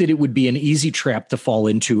think that it would be an easy trap to fall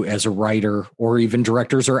into as a writer, or even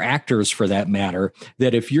directors or actors for that matter,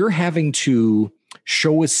 that if you're having to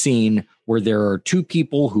show a scene where there are two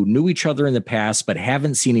people who knew each other in the past but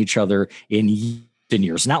haven't seen each other in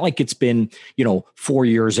years, not like it's been 4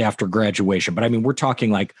 years after graduation, but I mean we're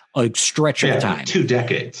talking like a stretch of time, 2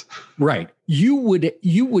 decades, right? You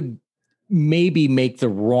would maybe make the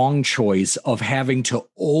wrong choice of having to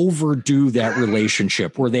overdo that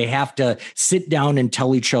relationship where they have to sit down and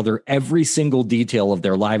tell each other every single detail of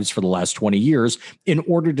their lives for the last 20 years in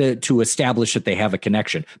order to establish that they have a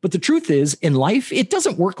connection. But the truth is, in life, it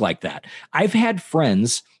doesn't work like that. I've had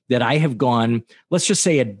friends that I have gone, let's just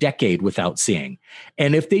say, a decade without seeing.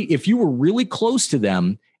 And if you were really close to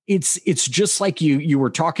them, it's just like you were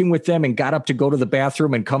talking with them and got up to go to the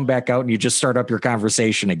bathroom and come back out and you just start up your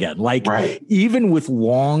conversation again. Like even with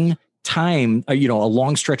long time, a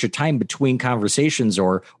long stretch of time between conversations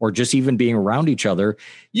or just even being around each other,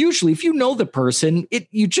 usually if you know the person,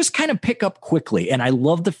 you just kind of pick up quickly. And I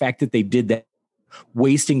love the fact that they did that,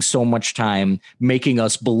 wasting so much time making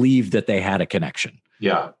us believe that they had a connection.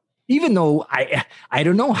 Yeah. Even though I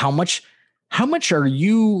don't know how much are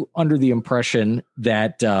you under the impression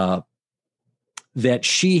that that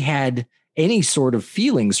she had any sort of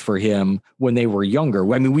feelings for him when they were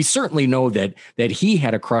younger? I mean, we certainly know that he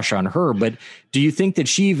had a crush on her, but do you think that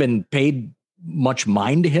she even paid much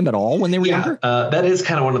mind to him at all when they were younger? That is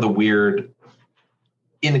kind of one of the weird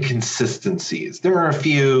inconsistencies. There are a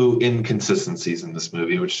few inconsistencies in this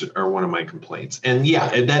movie, which are one of my complaints. And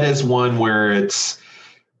that is one where it's...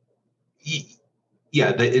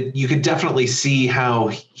 you could definitely see how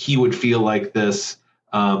he would feel like this.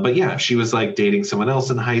 But if she was like dating someone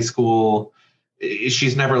else in high school,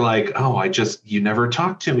 she's never like, oh, you never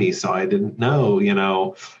talked to me, so I didn't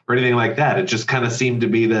know, or anything like that. It just kind of seemed to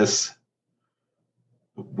be this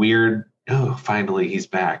weird, oh, finally he's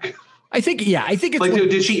back. I think it's like,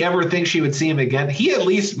 did she ever think she would see him again? He at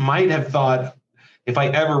least might have thought, if I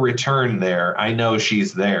ever return there, I know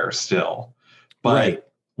she's there still. But right.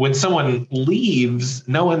 When someone leaves,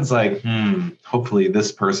 no one's like, hopefully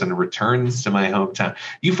this person returns to my hometown.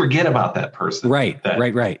 You forget about that person. Right. And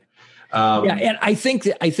I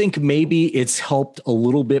think maybe it's helped a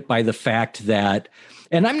little bit by the fact that,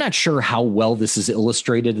 and I'm not sure how well this is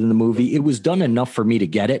illustrated in the movie. It was done enough for me to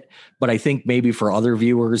get it, but I think maybe for other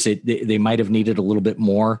viewers, they might have needed a little bit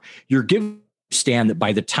more. You're given understand that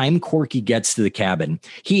by the time Corky gets to the cabin,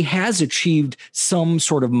 he has achieved some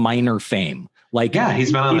sort of minor fame. Like,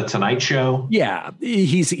 he's been on the Tonight Show. Yeah,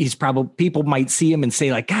 he's probably, people might see him and say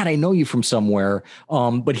like, God, I know you from somewhere.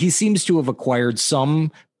 But he seems to have acquired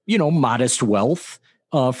some, modest wealth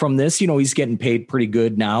from this. He's getting paid pretty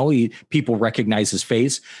good now. People recognize his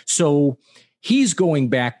face. So he's going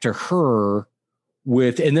back to her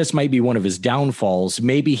with, and this might be one of his downfalls.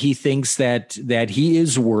 Maybe he thinks that he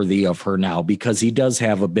is worthy of her now because he does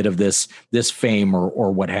have a bit of this fame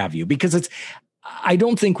or what have you, because I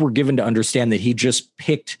don't think we're given to understand that he just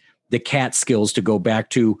picked the Catskills to go back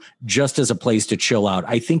to just as a place to chill out.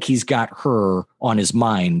 I think he's got her on his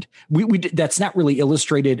mind. We that's not really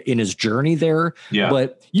illustrated in his journey there,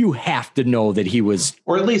 but you have to know that he was,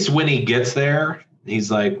 or at least when he gets there, he's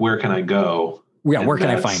like, where can I go? Yeah. Where can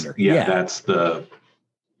I find her? Yeah. That's but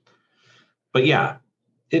at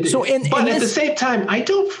the same time, I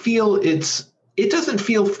don't feel it doesn't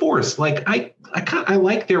feel forced. Like I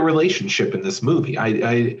like their relationship in this movie.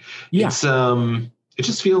 It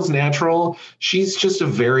just feels natural. She's just a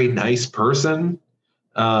very nice person.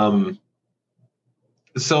 Now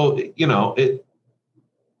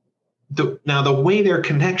the way their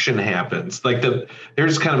connection happens, like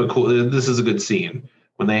there's kind of a cool, this is a good scene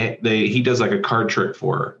when he does like a card trick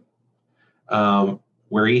for her,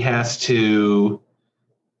 where he has to,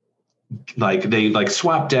 like, they like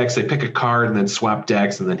swap decks, they pick a card and then swap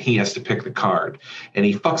decks, and then he has to pick the card, and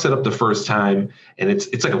he fucks it up the first time, and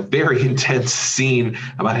it's like a very intense scene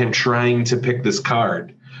about him trying to pick this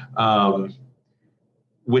card,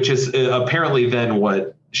 which is apparently then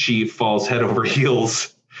what she falls head over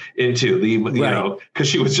heels into the, you know, because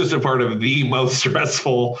she was just a part of the most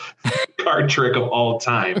stressful card trick of all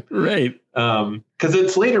time. Right. Because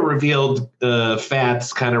it's later revealed,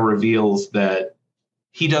 Fats kind of reveals that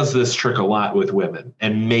he does this trick a lot with women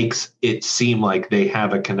and makes it seem like they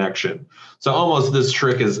have a connection. So almost this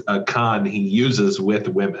trick is a con he uses with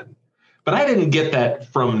women. But I didn't get that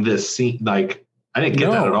from this scene. Like, I didn't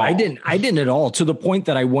get that at all. I didn't at all, to the point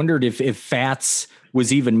that I wondered if Fats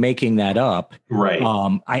was even making that up. Right.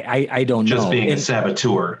 I don't know. Just being a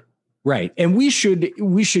saboteur. Right. And we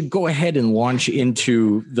should go ahead and launch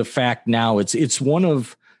into the fact now. It's one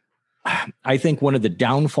of, I think, one of the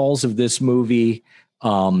downfalls of this movie,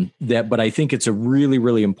 but I think it's a really,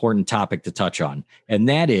 really important topic to touch on. And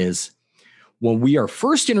that is, when we are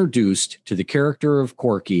first introduced to the character of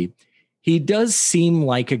Corky, he does seem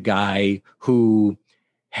like a guy who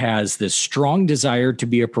has this strong desire to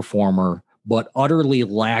be a performer, but utterly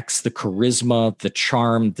lacks the charisma, the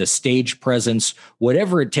charm, the stage presence,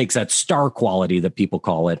 whatever it takes, that star quality that people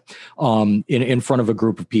call it, in front of a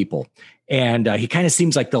group of people. And he kind of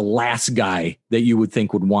seems like the last guy that you would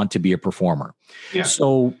think would want to be a performer. Yeah.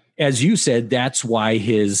 So, as you said, that's why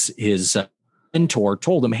his mentor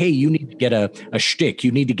told him, hey, you need to get a shtick.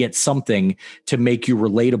 You need to get something to make you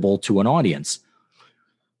relatable to an audience.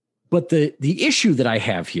 But the issue that I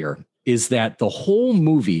have here is that the whole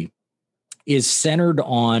movie is centered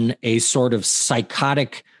on a sort of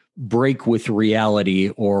psychotic break with reality,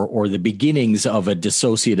 or the beginnings of a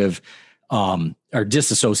dissociative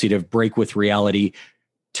break with reality,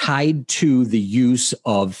 tied to the use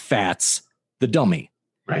of Fats, the dummy.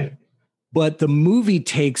 Right. But the movie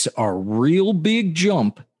takes a real big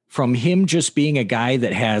jump from him just being a guy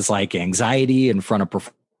that has like anxiety in front of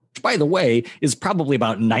performance, which, by the way, is probably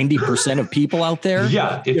about 90% of people out there.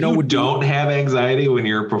 Yeah. If you don't have anxiety when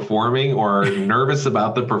you're performing or nervous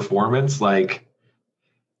about the performance, like,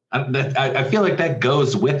 I feel like that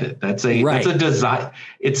goes with it. That's a desire.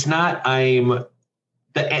 It's not,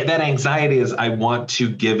 that anxiety is, I want to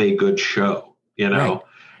give a good show, you know?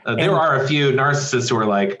 Right. There are a few narcissists who are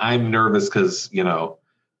like, I'm nervous because, you know,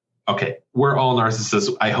 okay, we're all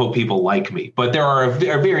narcissists. I hope people like me. But there are a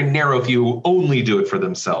very narrow few who only do it for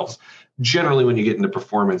themselves. Generally, when you get into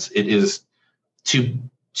performance, it is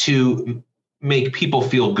to make people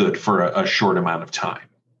feel good for a short amount of time.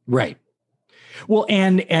 Right. Well,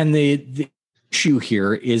 and the issue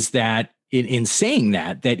here is that in saying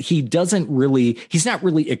that he's not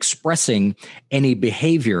really expressing any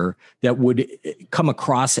behavior that would come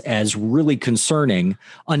across as really concerning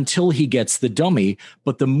until he gets the dummy.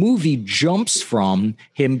 But the movie jumps from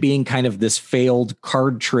him being kind of this failed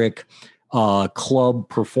card trick club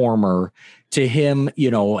performer to him, you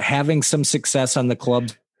know, having some success on the club,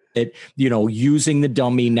 using the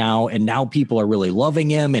dummy now, and now people are really loving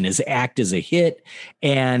him and his act is a hit.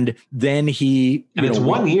 And then it's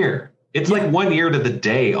 1 year. It's like 1 year to the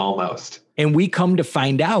day almost. And we come to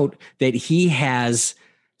find out that he has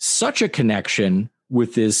such a connection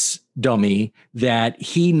with this dummy that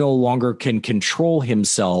he no longer can control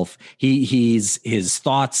himself. His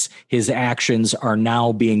thoughts, his actions are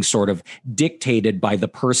now being sort of dictated by the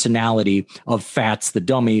personality of Fats the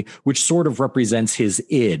dummy, which sort of represents his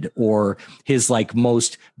id, or his like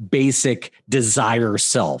most basic desire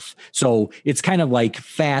self. So it's kind of like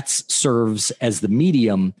Fats serves as the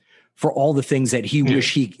medium for all the things that he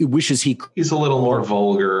wishes he could. He's a little more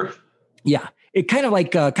vulgar. Yeah. It kind of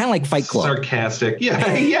like Fight Club. Sarcastic.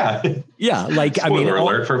 Yeah. Yeah. Yeah. Like, Spoiler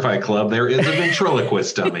alert for Fight Club. There is a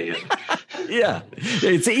ventriloquist dummy. Yeah.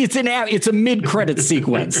 It's a mid-credit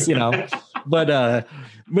sequence, you know, but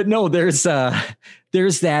no, there's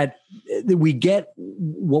that we get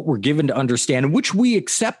what we're given to understand, which we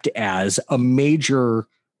accept as a major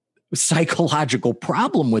psychological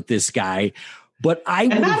problem with this guy. But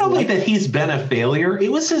not only that he's been a failure,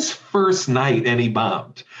 it was his first night and he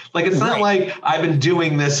bombed. Like, it's not like I've been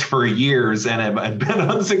doing this for years and I've been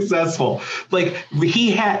unsuccessful. Like, he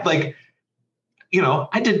had, like, you know,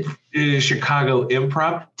 I did Chicago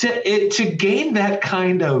improv. To gain that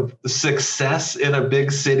kind of success in a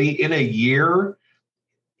big city in a year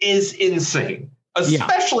is insane,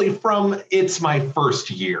 especially from it's my first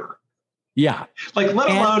year. Yeah. Like, let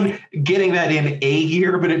alone getting that in a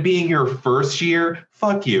year, but it being your first year.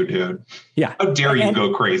 Fuck you, dude. Yeah. How dare you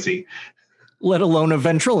go crazy? Let alone a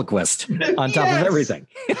ventriloquist on top of everything.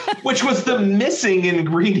 Which was the missing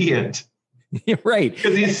ingredient. Right.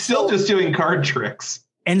 Because he's still just doing card tricks.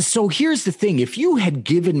 And so here's the thing. If you had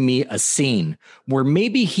given me a scene where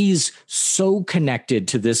maybe he's so connected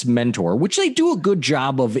to this mentor, which they do a good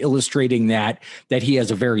job of illustrating that he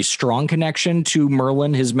has a very strong connection to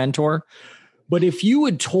Merlin, his mentor. But if you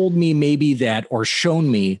had told me maybe that, or shown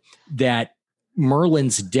me that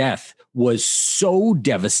Merlin's death was so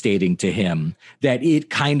devastating to him that it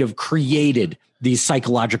kind of created these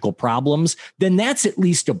psychological problems, then that's at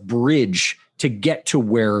least a bridge to get to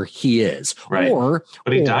where he is. Right.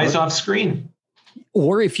 But he dies off screen.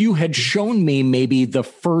 Or if you had shown me maybe the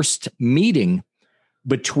first meeting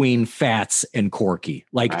between Fats and Corky,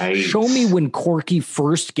 like show me when Corky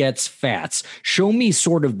first gets Fats, show me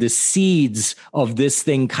sort of the seeds of this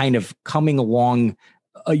thing kind of coming along,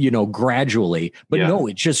 gradually, but no,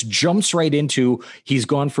 it just jumps right into, he's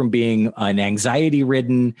gone from being an anxiety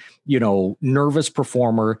ridden, nervous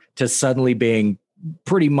performer to suddenly being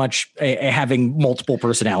pretty much having multiple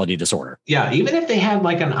personality disorder. Yeah. Even if they had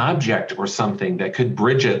like an object or something that could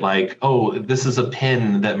bridge it, like, oh, this is a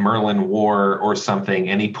pin that Merlin wore or something,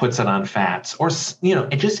 and he puts it on Fats, or,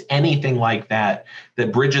 just anything like that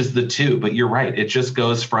bridges the two. But you're right. It just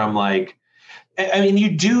goes from like, I mean,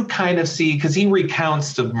 you do kind of see, because he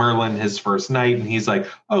recounts to Merlin his first night and he's like,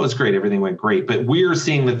 oh, it was great. Everything went great. But we're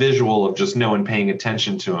seeing the visual of just no one paying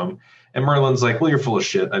attention to him. And Merlin's like, well, you're full of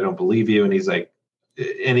shit. I don't believe you. And he's like,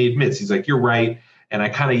 and he admits, he's like, you're right. And I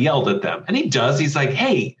kind of yelled at them. And he does. He's like,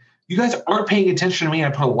 hey, you guys aren't paying attention to me. I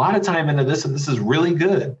put a lot of time into this and this is really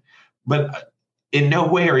good. But in no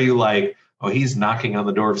way are you like, oh, he's knocking on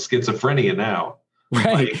the door of schizophrenia now.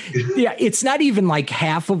 Right. Yeah. It's not even like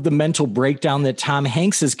half of the mental breakdown that Tom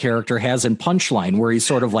Hanks's character has in Punchline, where he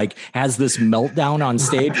sort of like has this meltdown on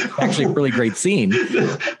stage. Actually, a really great scene.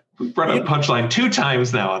 We brought up Punchline 2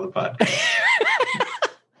 times now on the podcast.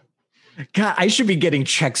 God, I should be getting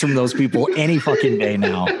checks from those people any fucking day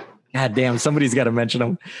now. God damn, somebody's got to mention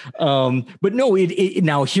them. But no,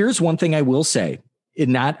 now here's one thing I will say.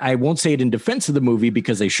 I won't say it in defense of the movie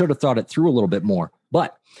because they should have thought it through a little bit more.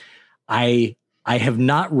 But I have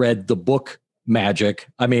not read the book Magic.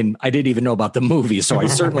 I mean, I didn't even know about the movie, so I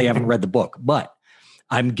certainly haven't read the book. But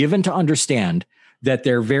I'm given to understand that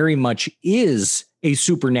there very much is a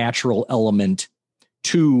supernatural element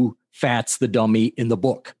to Fats the Dummy in the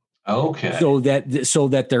book. Okay. So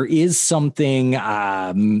that there is something,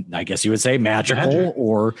 I guess you would say magical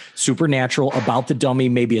or supernatural about the dummy.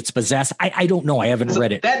 Maybe it's possessed. I don't know. I haven't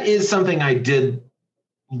read it. That is something I did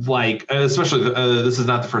like, especially this is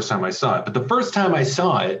not the first time I saw it, but the first time I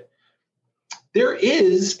saw it, there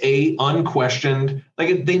is a unquestioned,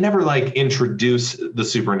 like they never like introduce the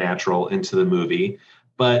supernatural into the movie,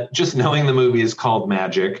 but just knowing the movie is called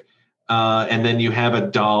Magic. And then you have a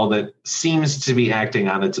doll that seems to be acting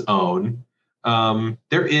on its own.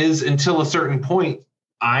 There is, until a certain point,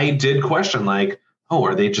 I did question, like, oh,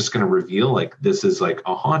 are they just going to reveal like this is like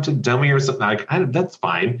a haunted dummy or something? Like, that's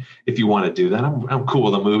fine if you want to do that. I'm cool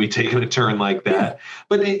with a movie taking a turn like that.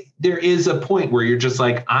 But there is a point where you're just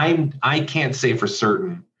like, I can't say for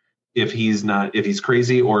certain if he's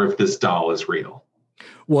crazy or if this doll is real.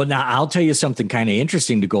 Well, now I'll tell you something kind of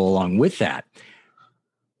interesting to go along with that.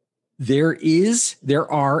 There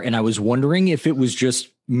are, and I was wondering if it was just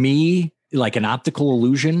me, like an optical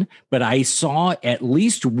illusion, but I saw at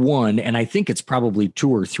least one, and I think it's probably 2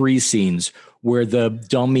 or 3 scenes where the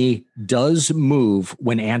dummy does move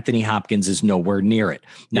when Anthony Hopkins is nowhere near it.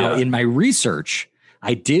 Now, in my research,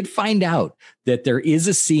 I did find out that there is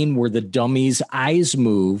a scene where the dummy's eyes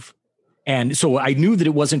move. And so I knew that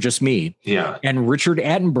it wasn't just me. Yeah. And Richard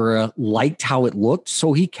Attenborough liked how it looked,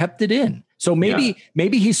 so he kept it in. So maybe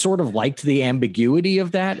he sort of liked the ambiguity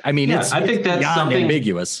of that. I mean, I think that's something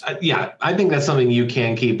ambiguous. I think that's something you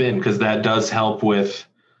can keep in because that does help with,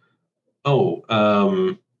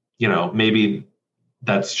 maybe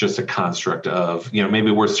that's just a construct of, maybe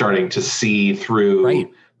we're starting to see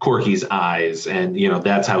through Corky's eyes and,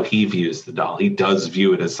 that's how he views the doll. He does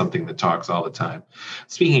view it as something that talks all the time.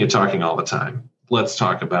 Speaking of talking all the time, let's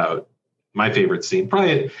talk about my favorite scene.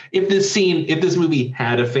 Probably if this movie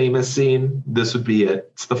had a famous scene, this would be it.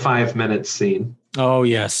 It's the 5-minute scene. Oh,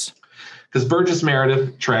 yes. Because Burgess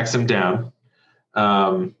Meredith tracks him down.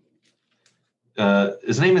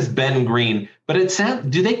 His name is Ben Green, but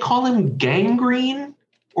do they call him Gangrene?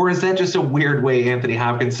 Or is that just a weird way Anthony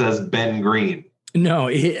Hopkins says Ben Green? No,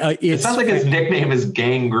 it sounds like his nickname is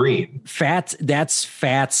Gangrene. That's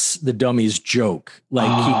Fats the Dummy's joke.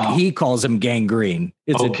 Like he calls him Gangrene.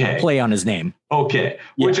 It's a play on his name. Okay.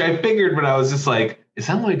 Yeah. Which I figured, but I was just like, is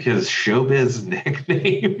that like his showbiz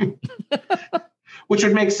nickname? Which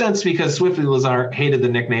would make sense because Swifty Lazar hated the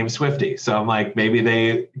nickname Swifty. So I'm like, maybe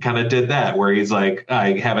they kind of did that where he's like,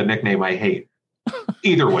 I have a nickname I hate.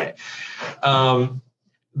 Either way.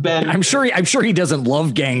 Ben, I'm sure he doesn't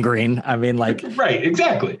love Gangrene. I mean, like, right,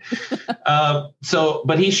 exactly.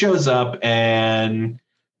 But he shows up and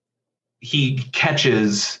he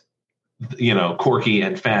catches Corky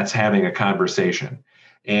and Fats having a conversation.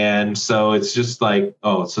 And so it's just like,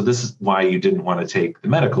 oh, so this is why you didn't want to take the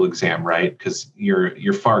medical exam, right? Because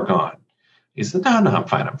you're far gone. He said, no,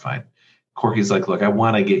 I'm fine. Corky's like, look, I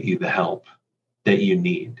want to get you the help that you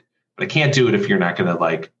need, but I can't do it if you're not going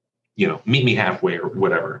to meet me halfway or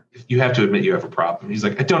whatever. You have to admit you have a problem. He's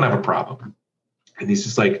like, I don't have a problem. And he's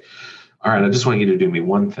just like, all right, I just want you to do me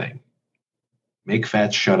one thing. Make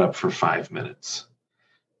Fats shut up for 5 minutes.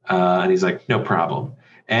 And he's like, no problem.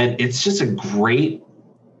 And it's just a great,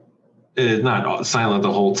 not silent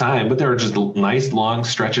the whole time, but there are just nice long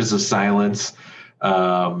stretches of silence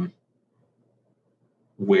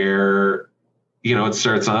where, it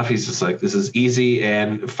starts off, he's just like, this is easy.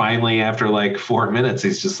 And finally, after like 4 minutes,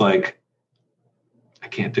 he's just like, I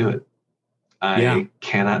can't do it. I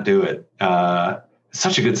cannot do it.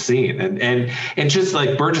 Such a good scene. And just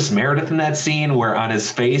like Burgess Meredith in that scene where on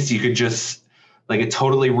his face, you could just like, it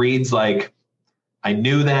totally reads like, I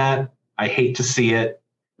knew that. I hate to see it.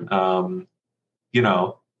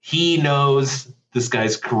 He knows this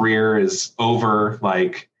guy's career is over.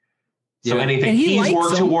 Like, so anything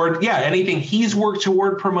he's worked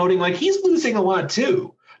toward promoting, like he's losing a lot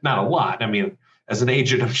too. Not a lot. I mean, as an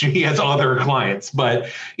agent, I'm sure he has other clients, but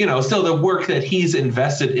still the work that he's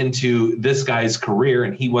invested into this guy's career,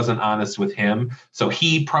 and he wasn't honest with him. So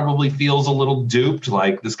he probably feels a little duped.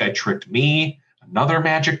 Like, this guy tricked me, another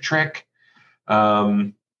magic trick.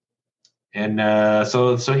 So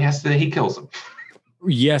he kills him.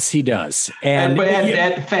 Yes, he does. But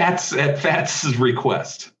at Fats's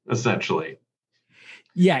request, essentially.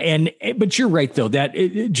 Yeah. But you're right though, that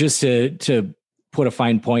just to put a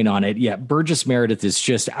fine point on it. Yeah. Burgess Meredith is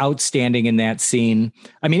just outstanding in that scene.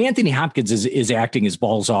 I mean, Anthony Hopkins is acting his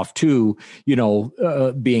balls off too,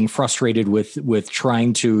 being frustrated with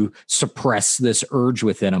trying to suppress this urge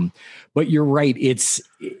within him. But you're right.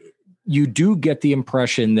 You do get the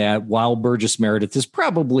impression that while Burgess Meredith is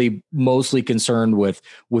probably mostly concerned with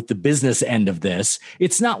the business end of this,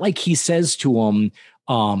 it's not like he says to him,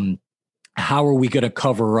 how are we going to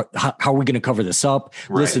cover this up?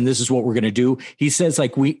 Right. Listen, this is what we're going to do. He says,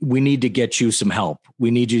 like, we need to get you some help. We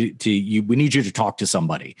need you to talk to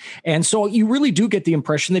somebody. And so you really do get the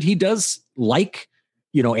impression that he does like,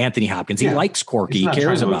 Anthony Hopkins. He likes Corky. He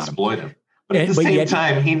cares about him. But at the same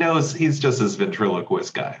time, he knows he's just this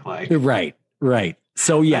ventriloquist guy. Like, right.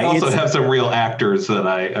 So yeah, I also have some real actors that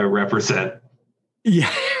I represent.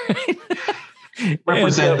 Yeah.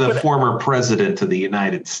 Represent the former president of the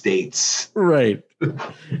United States. Right.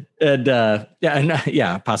 And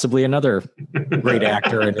possibly another great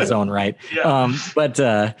actor in his own right. Yeah. But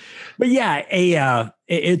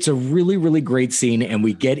it's a really, really great scene. And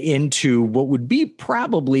we get into what would be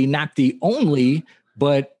probably not the only,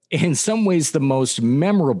 but in some ways the most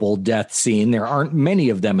memorable death scene. There aren't many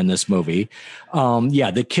of them in this movie.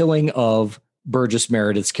 The killing of Burgess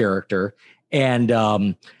Meredith's character. And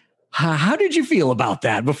how did you feel about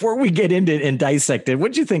that before we get into it and dissect it?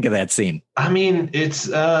 What'd you think of that scene? I mean,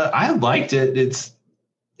 I liked it.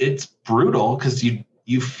 It's brutal because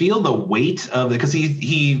you feel the weight of it, because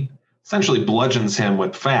he essentially bludgeons him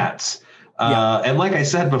with Fats. And like I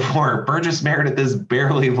said before, Burgess Meredith is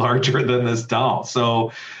barely larger than this doll.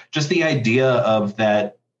 So just the idea of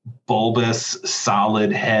that bulbous,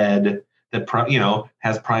 solid head that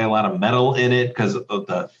has probably a lot of metal in it because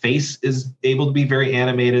the face is able to be very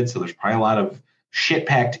animated. So there's probably a lot of shit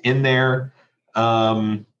packed in there.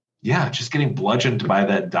 Just getting bludgeoned by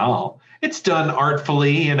that doll. It's done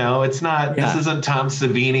artfully, it's not, This isn't Tom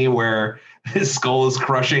Savini where his skull is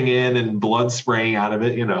crushing in and blood spraying out of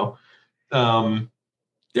it, There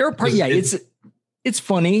are parts, it's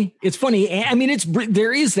funny. It's funny. I mean,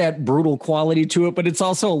 there is that brutal quality to it, but it's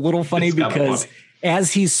also a little funny because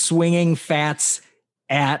as he's swinging Fats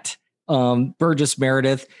at Burgess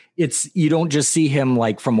Meredith, you don't just see him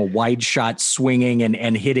like from a wide shot swinging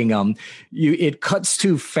and hitting him. It cuts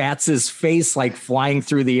to Fats's face like flying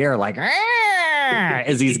through the air, like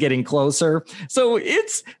as he's getting closer. So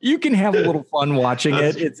you can have a little fun watching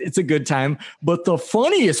it. It's a good time. But the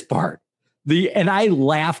funniest part, and I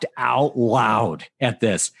laughed out loud at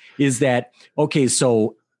this, is that, okay,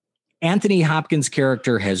 so Anthony Hopkins'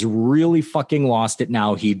 character has really fucking lost it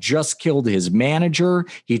now. He just killed his manager.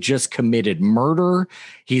 He just committed murder.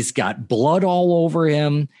 He's got blood all over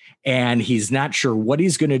him, and he's not sure what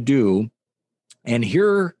he's going to do. And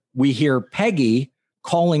here we hear Peggy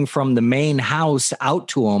calling from the main house out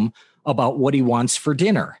to him about what he wants for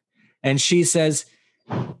dinner. And she says,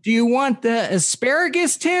 do you want the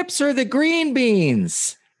asparagus tips or the green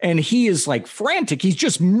beans? And he is like frantic. He's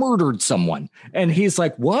just murdered someone. And he's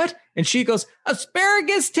like, what? And she goes,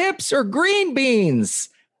 asparagus tips or green beans?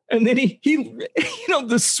 And then he,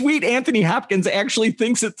 the sweet Anthony Hopkins actually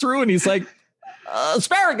thinks it through, and he's like,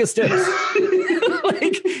 asparagus tips.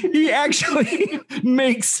 Like, he actually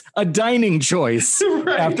makes a dining choice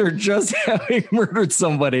after just having murdered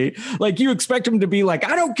somebody. Like, you expect him to be like,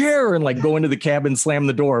 I don't care, and like go into the cabin, slam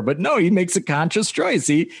the door. But no, he makes a conscious choice.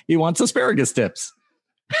 He wants asparagus tips.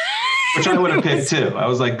 Which I would have picked too. I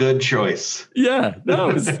was like, good choice. Yeah, no,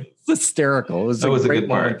 it was hysterical. It was a great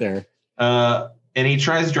moment there. And he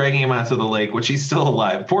tries dragging him out to the lake, which he's still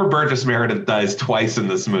alive. Poor Burgess Meredith dies twice in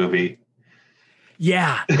this movie.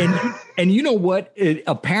 Yeah. And you know what?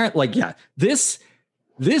 This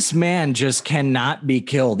man just cannot be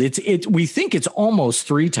killed. We think it's almost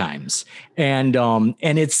 3 times. And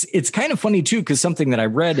it's kind of funny too, because something that I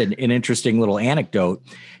read, an interesting little anecdote,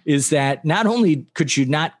 is that not only could you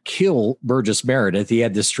not kill Burgess Meredith, he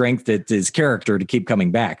had the strength that his character to keep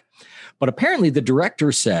coming back. But apparently the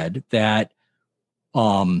director said that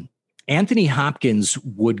Anthony Hopkins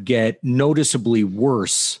would get noticeably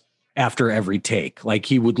worse after every take. Like,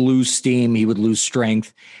 he would lose steam, he would lose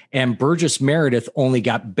strength, and Burgess Meredith only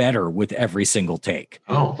got better with every single take.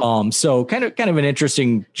 So kind of an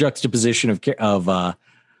interesting juxtaposition of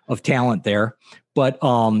talent there. But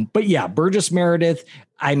yeah, Burgess Meredith,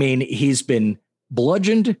 I mean, he's been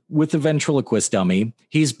bludgeoned with a ventriloquist dummy.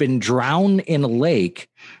 He's been drowned in a lake.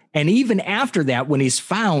 And even after that, when he's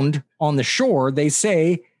found on the shore, they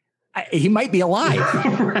say he might be alive.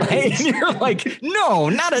 Right? And you're like, no,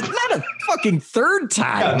 not a fucking third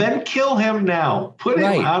time. Yeah, then kill him now. Put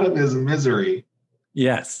him out of his misery.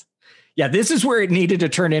 Yes. Yeah, this is where it needed to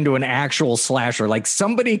turn into an actual slasher. Like,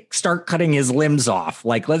 somebody start cutting his limbs off.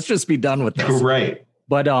 Like, let's just be done with this. Right.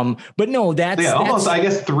 But no, that's almost, I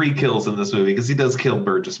guess, 3 kills in this movie, because he does kill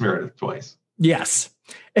Burgess Meredith twice. Yes.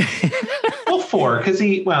 Well, 4, because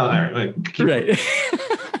right.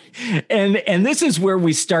 And this is where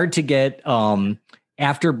we start to get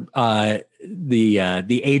after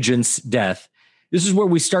the agent's death. This is where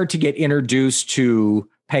we start to get introduced to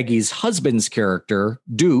Peggy's husband's character,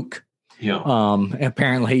 Duke. Yeah.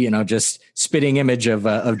 Apparently, just spitting image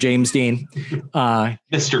of James Dean.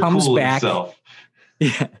 Mr. Comes Cool back. himself.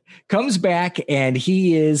 Yeah. Comes back, and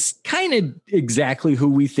he is kind of exactly who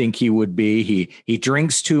we think he would be. He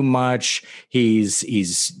drinks too much.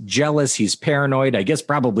 He's jealous. He's paranoid, I guess,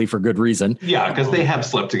 probably for good reason. Yeah, because they have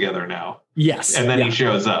slept together now. Yes. And then he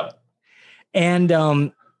shows up.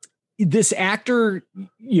 And this actor,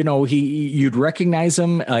 you'd recognize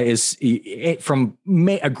him from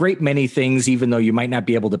a great many things, even though you might not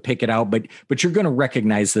be able to pick it out. But you're going to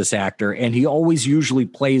recognize this actor, and he always usually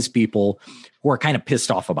plays people who are kind of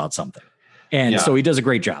pissed off about something. And so he does a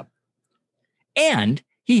great job. And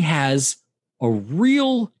he has a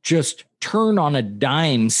real just turn on a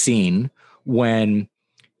dime scene when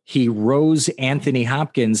he rows Anthony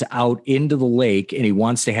Hopkins out into the lake, and he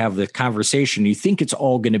wants to have the conversation. You think it's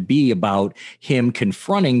all going to be about him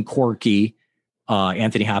confronting Corky,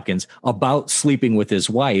 Anthony Hopkins, about sleeping with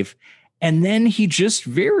his wife. And then he just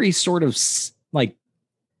very sort of like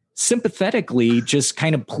sympathetically just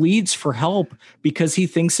kind of pleads for help because he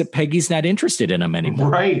thinks that Peggy's not interested in him anymore.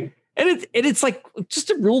 Right. And it's like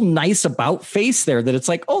just a real nice about face there, that it's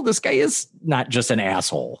like, oh, this guy is not just an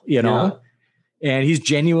asshole, Yeah. And he's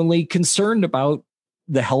genuinely concerned about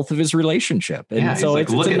the health of his relationship. And so like,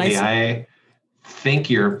 look it's at nice. Me. I think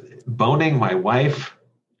you're boning my wife.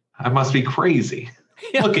 I must be crazy.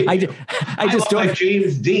 Yeah, look at you. I just don't like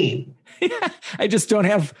James Dean. Yeah, I just don't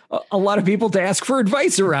have a lot of people to ask for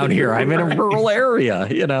advice around here. I'm in a rural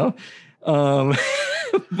area,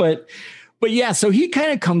 But yeah, so he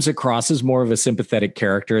kind of comes across as more of a sympathetic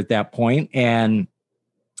character at that point, and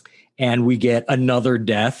we get another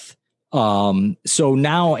death. So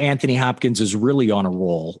now Anthony Hopkins is really on a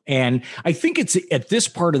roll. And I think it's at this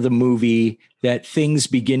part of the movie that things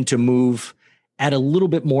begin to move at a little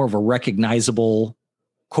bit more of a recognizable,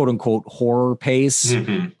 quote unquote, horror pace.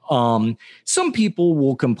 Mm-hmm. Some people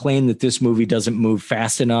will complain that this movie doesn't move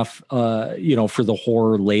fast enough, for the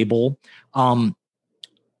horror label.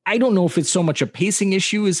 I don't know if it's so much a pacing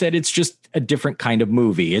issue as that it's just a different kind of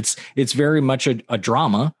movie. It's very much a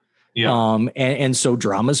drama. Yeah. And so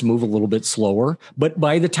dramas move a little bit slower, but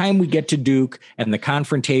by the time we get to Duke and the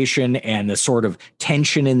confrontation and the sort of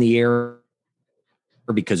tension in the air,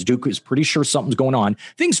 because Duke is pretty sure something's going on,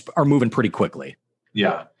 things are moving pretty quickly.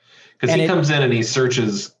 Yeah. Because he comes in and he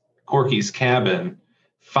searches Corky's cabin,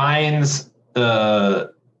 finds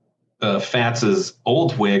Fatz's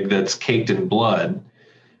old wig that's caked in blood.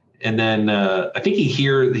 And then I think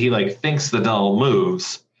he thinks the doll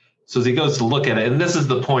moves. So as he goes to look at it, and this is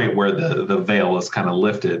the point where the veil is kind of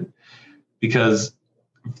lifted, because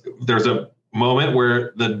there's a moment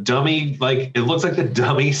where the dummy, like, it looks like the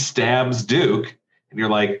dummy stabs Duke, and you're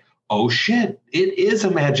like, oh shit, it is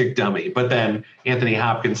a magic dummy. But then Anthony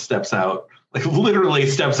Hopkins steps out, like literally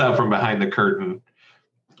steps out from behind the curtain,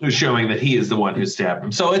 showing that he is the one who stabbed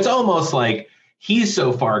him. So it's almost like he's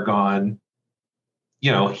so far gone,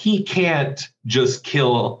 he can't just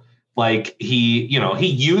kill. Like he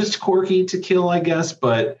used Corky to kill, I guess,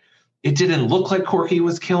 but it didn't look like Corky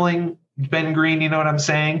was killing Ben Green. You know what I'm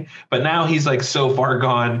saying? But now he's like so far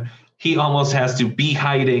gone, he almost has to be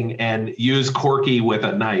hiding and use Corky with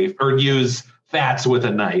a knife, or use Fats with a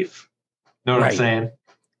knife. Know what I'm saying?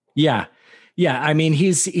 Yeah. Yeah. I mean,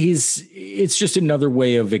 it's just another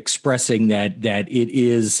way of expressing that it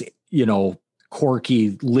is,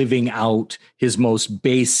 Corky living out his most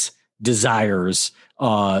base desires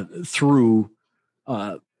through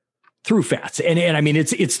Fats. And I mean,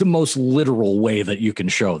 it's the most literal way that you can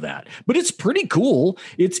show that, but it's pretty cool.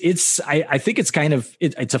 I think it's kind of,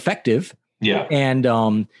 it's effective. Yeah. And,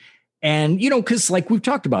 cause like we've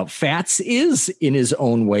talked about, Fats is in his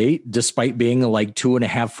own way, despite being a like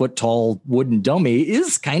 2.5 foot tall wooden dummy,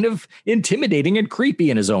 is kind of intimidating and creepy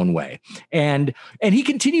in his own way. And he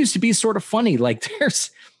continues to be sort of funny. Like there's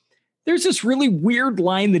this really weird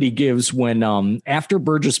line that he gives when, after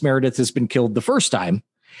Burgess Meredith has been killed the first time,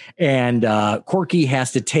 and Corky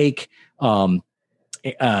has to take Burgess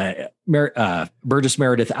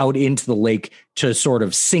Meredith out into the lake to sort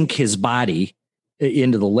of sink his body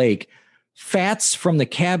into the lake. Fats from the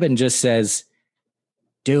cabin just says,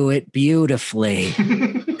 "Do it beautifully."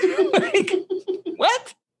 Like,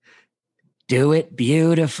 what? Do it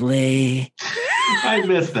beautifully. I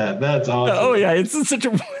missed that. That's awesome. Oh yeah, it's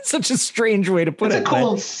such a strange way to put it. It's a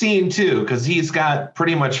cool scene too, because he's got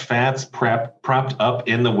pretty much Fats propped up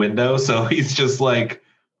in the window, so he's just like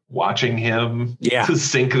watching him to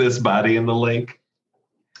sink this body in the lake.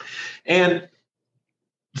 And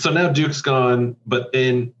so now Duke's gone, but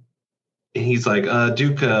then he's like,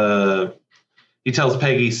 Duke, he tells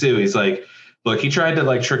Peggy Sue, he's like, look, he tried to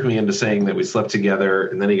like trick me into saying that we slept together,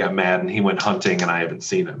 and then he got mad and he went hunting and I haven't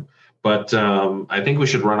seen him. But I think we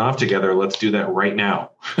should run off together. Let's do that right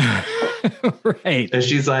now. Right. And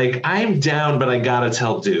she's like, I'm down, but I got to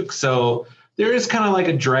tell Duke. So there is kind of like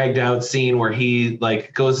a dragged out scene where he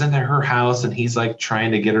like goes into her house and he's like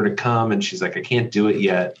trying to get her to come. And she's like, I can't do it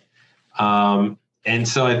yet. And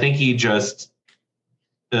so I think he just,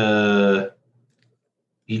 he kind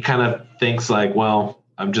of thinks like, well,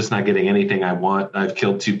 I'm just not getting anything I want. I've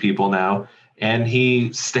killed 2 people now. And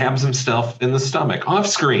he stabs himself in the stomach off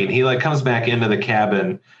screen. He like comes back into the cabin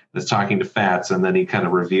and is talking to Fats. And then he kind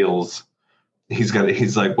of reveals he's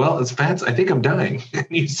like, well, it's Fats. I think I'm dying. And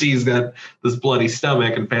you see he's got this bloody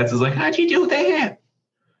stomach, and Fats is like, how'd you do that?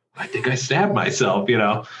 I think I stabbed myself,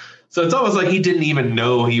 So it's almost like he didn't even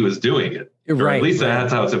know he was doing it. Or at least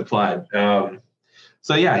that's how it's implied.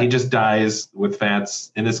 So yeah, he just dies with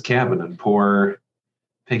Fats in his cabin, and poor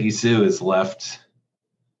Peggy Sue is left.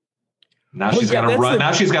 Now she's got to run.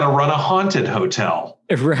 Now she's got to run a haunted hotel.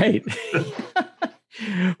 Right.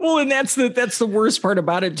 Well, and that's the worst part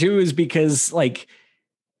about it too, is because like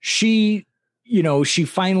she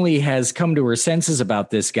finally has come to her senses about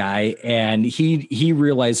this guy, and he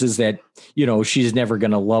realizes that, she's never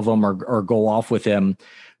going to love him or go off with him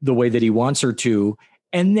the way that he wants her to.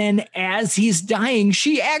 And then as he's dying,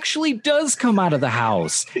 she actually does come out of the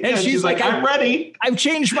house. And she's like, I'm ready. I've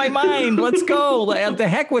changed my mind. Let's go. The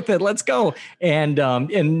heck with it. Let's go. And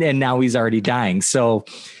now he's already dying. So,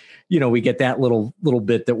 we get that little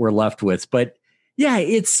bit that we're left with. But yeah,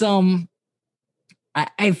 it's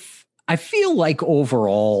I feel like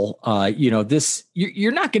overall, this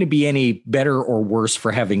you're not going to be any better or worse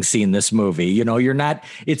for having seen this movie. You're not.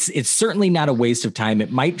 It's certainly not a waste of time.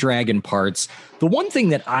 It might drag in parts. The one thing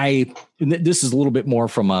that and this is a little bit more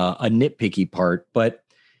from a nitpicky part, but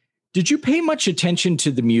did you pay much attention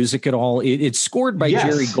to the music at all? It's scored by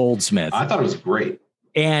Jerry Goldsmith. I thought it was great.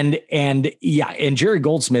 And Jerry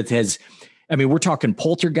Goldsmith has, we're talking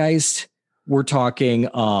Poltergeist, we're talking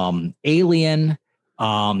Alien.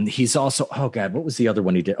 He's also, oh God, what was the other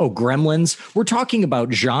one he did? Oh, Gremlins. We're talking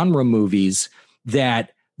about genre movies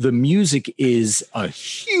that the music is a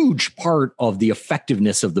huge part of the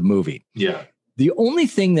effectiveness of the movie. Yeah. The only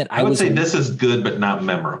thing that I would say this is good, but not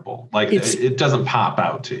memorable. Like it doesn't pop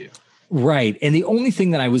out to you. Right. And the only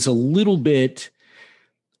thing that I was a little bit,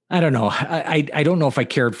 I don't know. I don't know if I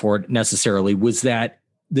cared for it necessarily, was that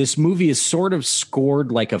this movie is sort of scored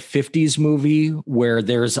like a 50s movie where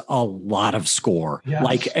there's a lot of score. Yes.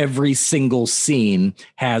 Like every single scene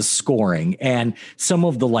has scoring, and some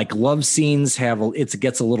of the like love scenes it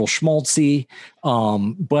gets a little schmaltzy.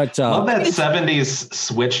 But love that 70s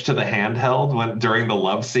switch to the handheld during the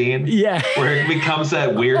love scene. Yeah. Where it becomes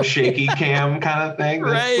that weird shaky cam kind of thing.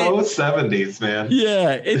 That's so 70s, man.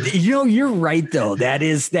 Yeah. You're right though. That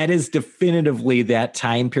is definitively that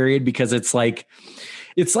time period, because it's like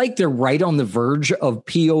they're right on the verge of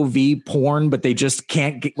POV porn, but they just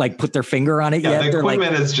can't put their finger on it yet. The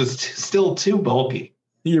equipment is just still too bulky.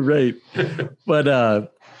 You're right. But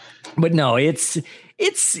no, it's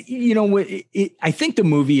I think the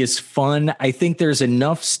movie is fun. I think there's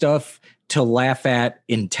enough stuff to laugh at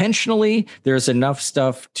intentionally. There's enough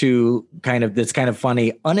stuff that's kind of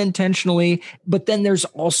funny unintentionally, but then there's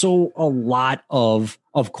also a lot of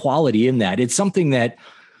quality in that. It's something that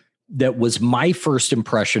was my first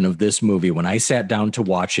impression of this movie when I sat down to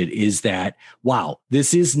watch it, is that, wow,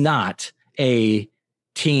 this is not a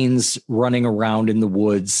teens running around in the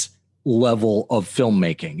woods level of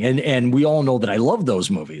filmmaking. And we all know that I love those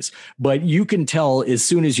movies, but you can tell as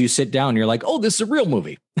soon as you sit down, you're like, oh, this is a real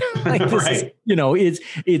movie. Right.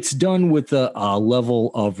 It's done with a level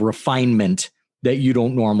of refinement that you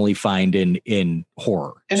don't normally find in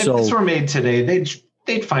horror. And if this were made today,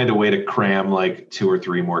 they'd find a way to cram like 2 or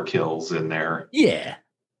 3 more kills in there. Yeah.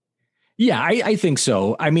 Yeah, I think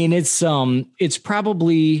so. I mean, it's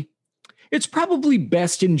probably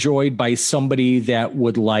best enjoyed by somebody that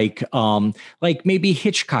would like maybe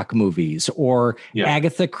Hitchcock movies or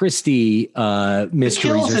Agatha Christie mysteries. The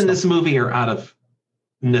kills in this movie are out of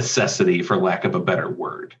necessity, for lack of a better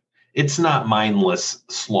word. It's not mindless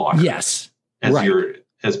slaughter. Yes.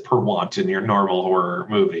 As per want in your normal horror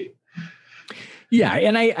movie. Yeah,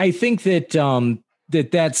 and I think that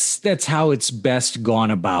that's how it's best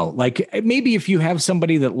gone about. Like maybe if you have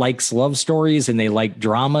somebody that likes love stories and they like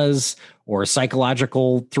dramas or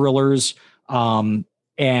psychological thrillers, and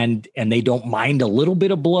they don't mind a little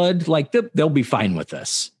bit of blood, like they'll be fine with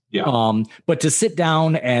this. Yeah. But to sit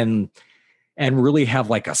down and really have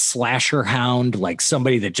like a slasher hound, like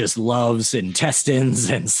somebody that just loves intestines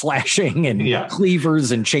and slashing and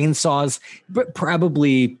cleavers and chainsaws, but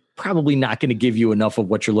probably not going to give you enough of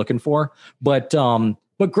what you're looking for, but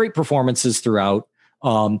great performances throughout.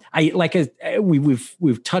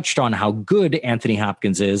 We've touched on how good Anthony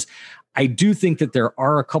Hopkins is. I do think that there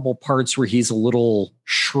are a couple parts where he's a little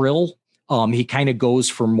shrill. He kind of goes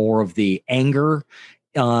for more of the anger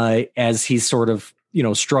as he's sort of,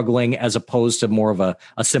 struggling, as opposed to more of a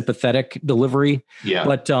sympathetic delivery. Yeah.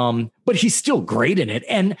 But he's still great in it.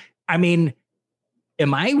 And I mean,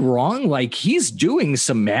 am I wrong? Like he's doing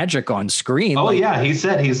some magic on screen. Oh yeah. He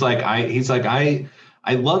said,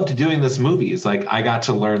 I loved doing this movie. He's like, I got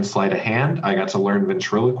to learn sleight of hand. I got to learn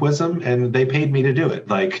ventriloquism, and they paid me to do it.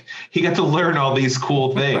 Like he got to learn all these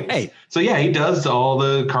cool things. Right. So yeah, he does all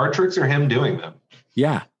the card tricks are him doing them.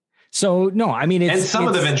 Yeah. So no, I mean, of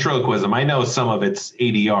the ventriloquism, I know some of it's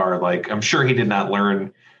ADR. Like I'm sure he did not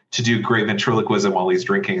learn to do great ventriloquism while he's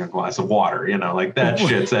drinking a glass of water, like that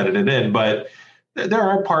shit's edited in, but there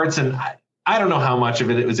are parts, and I don't know how much of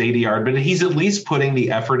it was ADR, but he's at least putting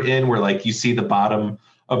the effort in where like you see the bottom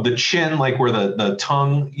of the chin, like where the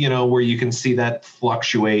tongue, where you can see that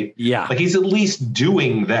fluctuate. Yeah. Like he's at least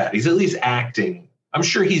doing that. He's at least acting. I'm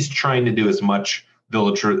sure he's trying to do as much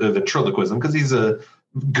ventriloquism because he's a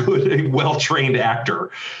good, well-trained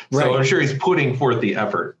actor. So right. I'm sure he's putting forth the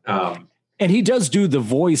effort. And he does do the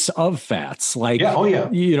voice of Fats, like,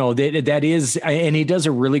 that is, and he does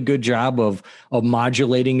a really good job of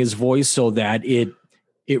modulating his voice so that it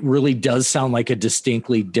really does sound like a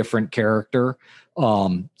distinctly different character.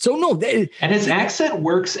 And his accent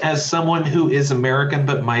works as someone who is American,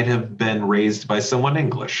 but might have been raised by someone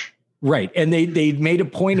English. Right. And they made a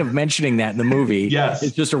point of mentioning that in the movie. Yes.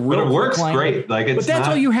 It's just a real, but it works great. Like but that's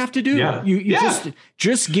all you have to do. Yeah. You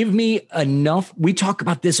just give me enough. We talk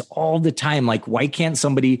about this all the time. Like, why can't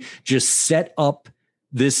somebody just set up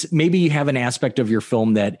this? Maybe you have an aspect of your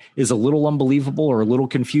film that is a little unbelievable or a little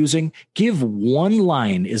confusing. Give one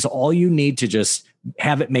line is all you need to just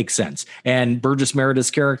have it make sense. And Burgess Meredith's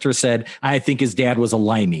character said, I think his dad was a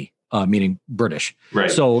limey, meaning British. Right.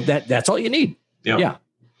 So that's all you need. Yep. Yeah.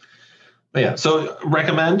 Yeah. So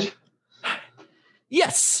recommend?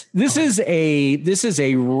 Yes. This is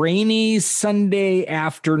a rainy Sunday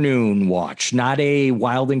afternoon watch, not a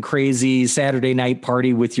wild and crazy Saturday night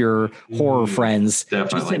party with your horror friends.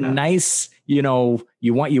 Definitely just a not. nice, you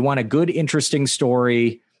want a good, interesting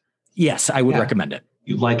story. Yes, I would recommend it.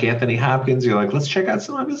 You like Anthony Hopkins, you're like, let's check out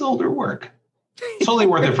some of his older work. Totally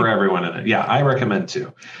worth it for everyone in it. Yeah, I recommend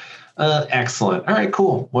too. Excellent. All right,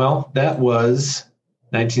 cool. Well, that was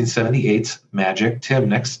 1978's Magic. Tim,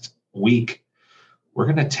 next week, we're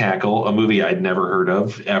going to tackle a movie I'd never heard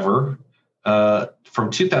of ever. From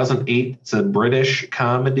 2008, it's a British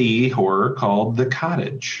comedy horror called The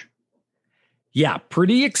Cottage. Yeah,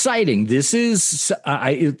 pretty exciting. This is,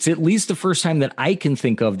 it's at least the first time that I can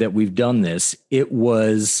think of that we've done this. It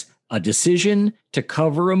was a decision to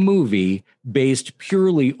cover a movie based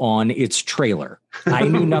purely on its trailer. I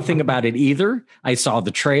knew nothing about it either. I saw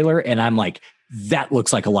the trailer and I'm like, that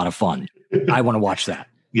looks like a lot of fun. I want to watch that.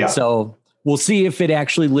 Yeah. So we'll see if it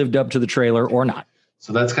actually lived up to the trailer or not.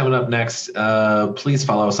 So that's coming up next. Please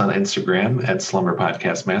follow us on Instagram at Slumber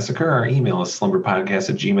Podcast Massacre. Our email is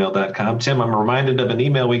slumberpodcast@gmail.com. Tim, I'm reminded of an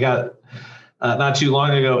email we got not too long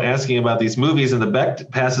ago asking about these movies and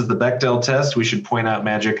passes the Bechdel test. We should point out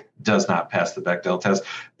Magic does not pass the Bechdel test.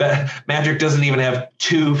 Magic doesn't even have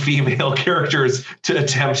 2 female characters to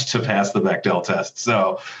attempt to pass the Bechdel test.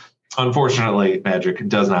 So unfortunately, Magic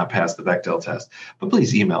does not pass the Bechdel test. But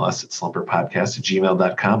please email us at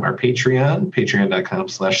slumberpodcast@gmail.com. Our Patreon,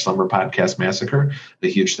 patreon.com/slumberpodcastmassacre. A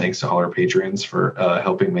huge thanks to all our patrons for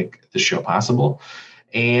helping make the show possible.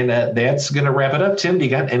 And that's going to wrap it up. Tim, do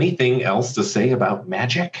you got anything else to say about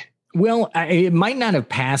Magic? Well, it might not have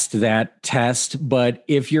passed that test, but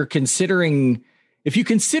if you consider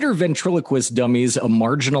ventriloquist dummies a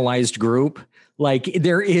marginalized group, like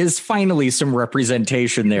there is finally some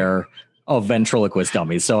representation there of ventriloquist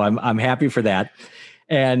dummies. So I'm happy for that.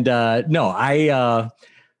 And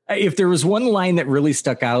if there was one line that really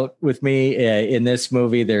stuck out with me in this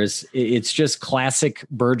movie, it's just classic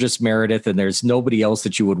Burgess Meredith, and there's nobody else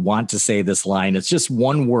that you would want to say this line. It's just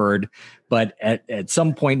one word, but at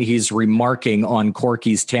some point he's remarking on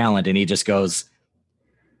Corky's talent, and he just goes,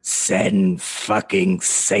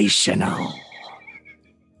 "Sen-fucking-sational."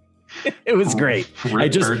 It was great.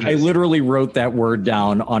 I literally wrote that word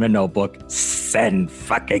down on a notebook.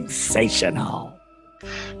 Sen-fucking-sational.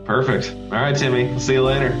 Perfect. All right, Timmy. See you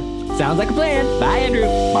later. Sounds like a plan. Bye, Andrew.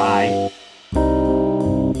 Bye.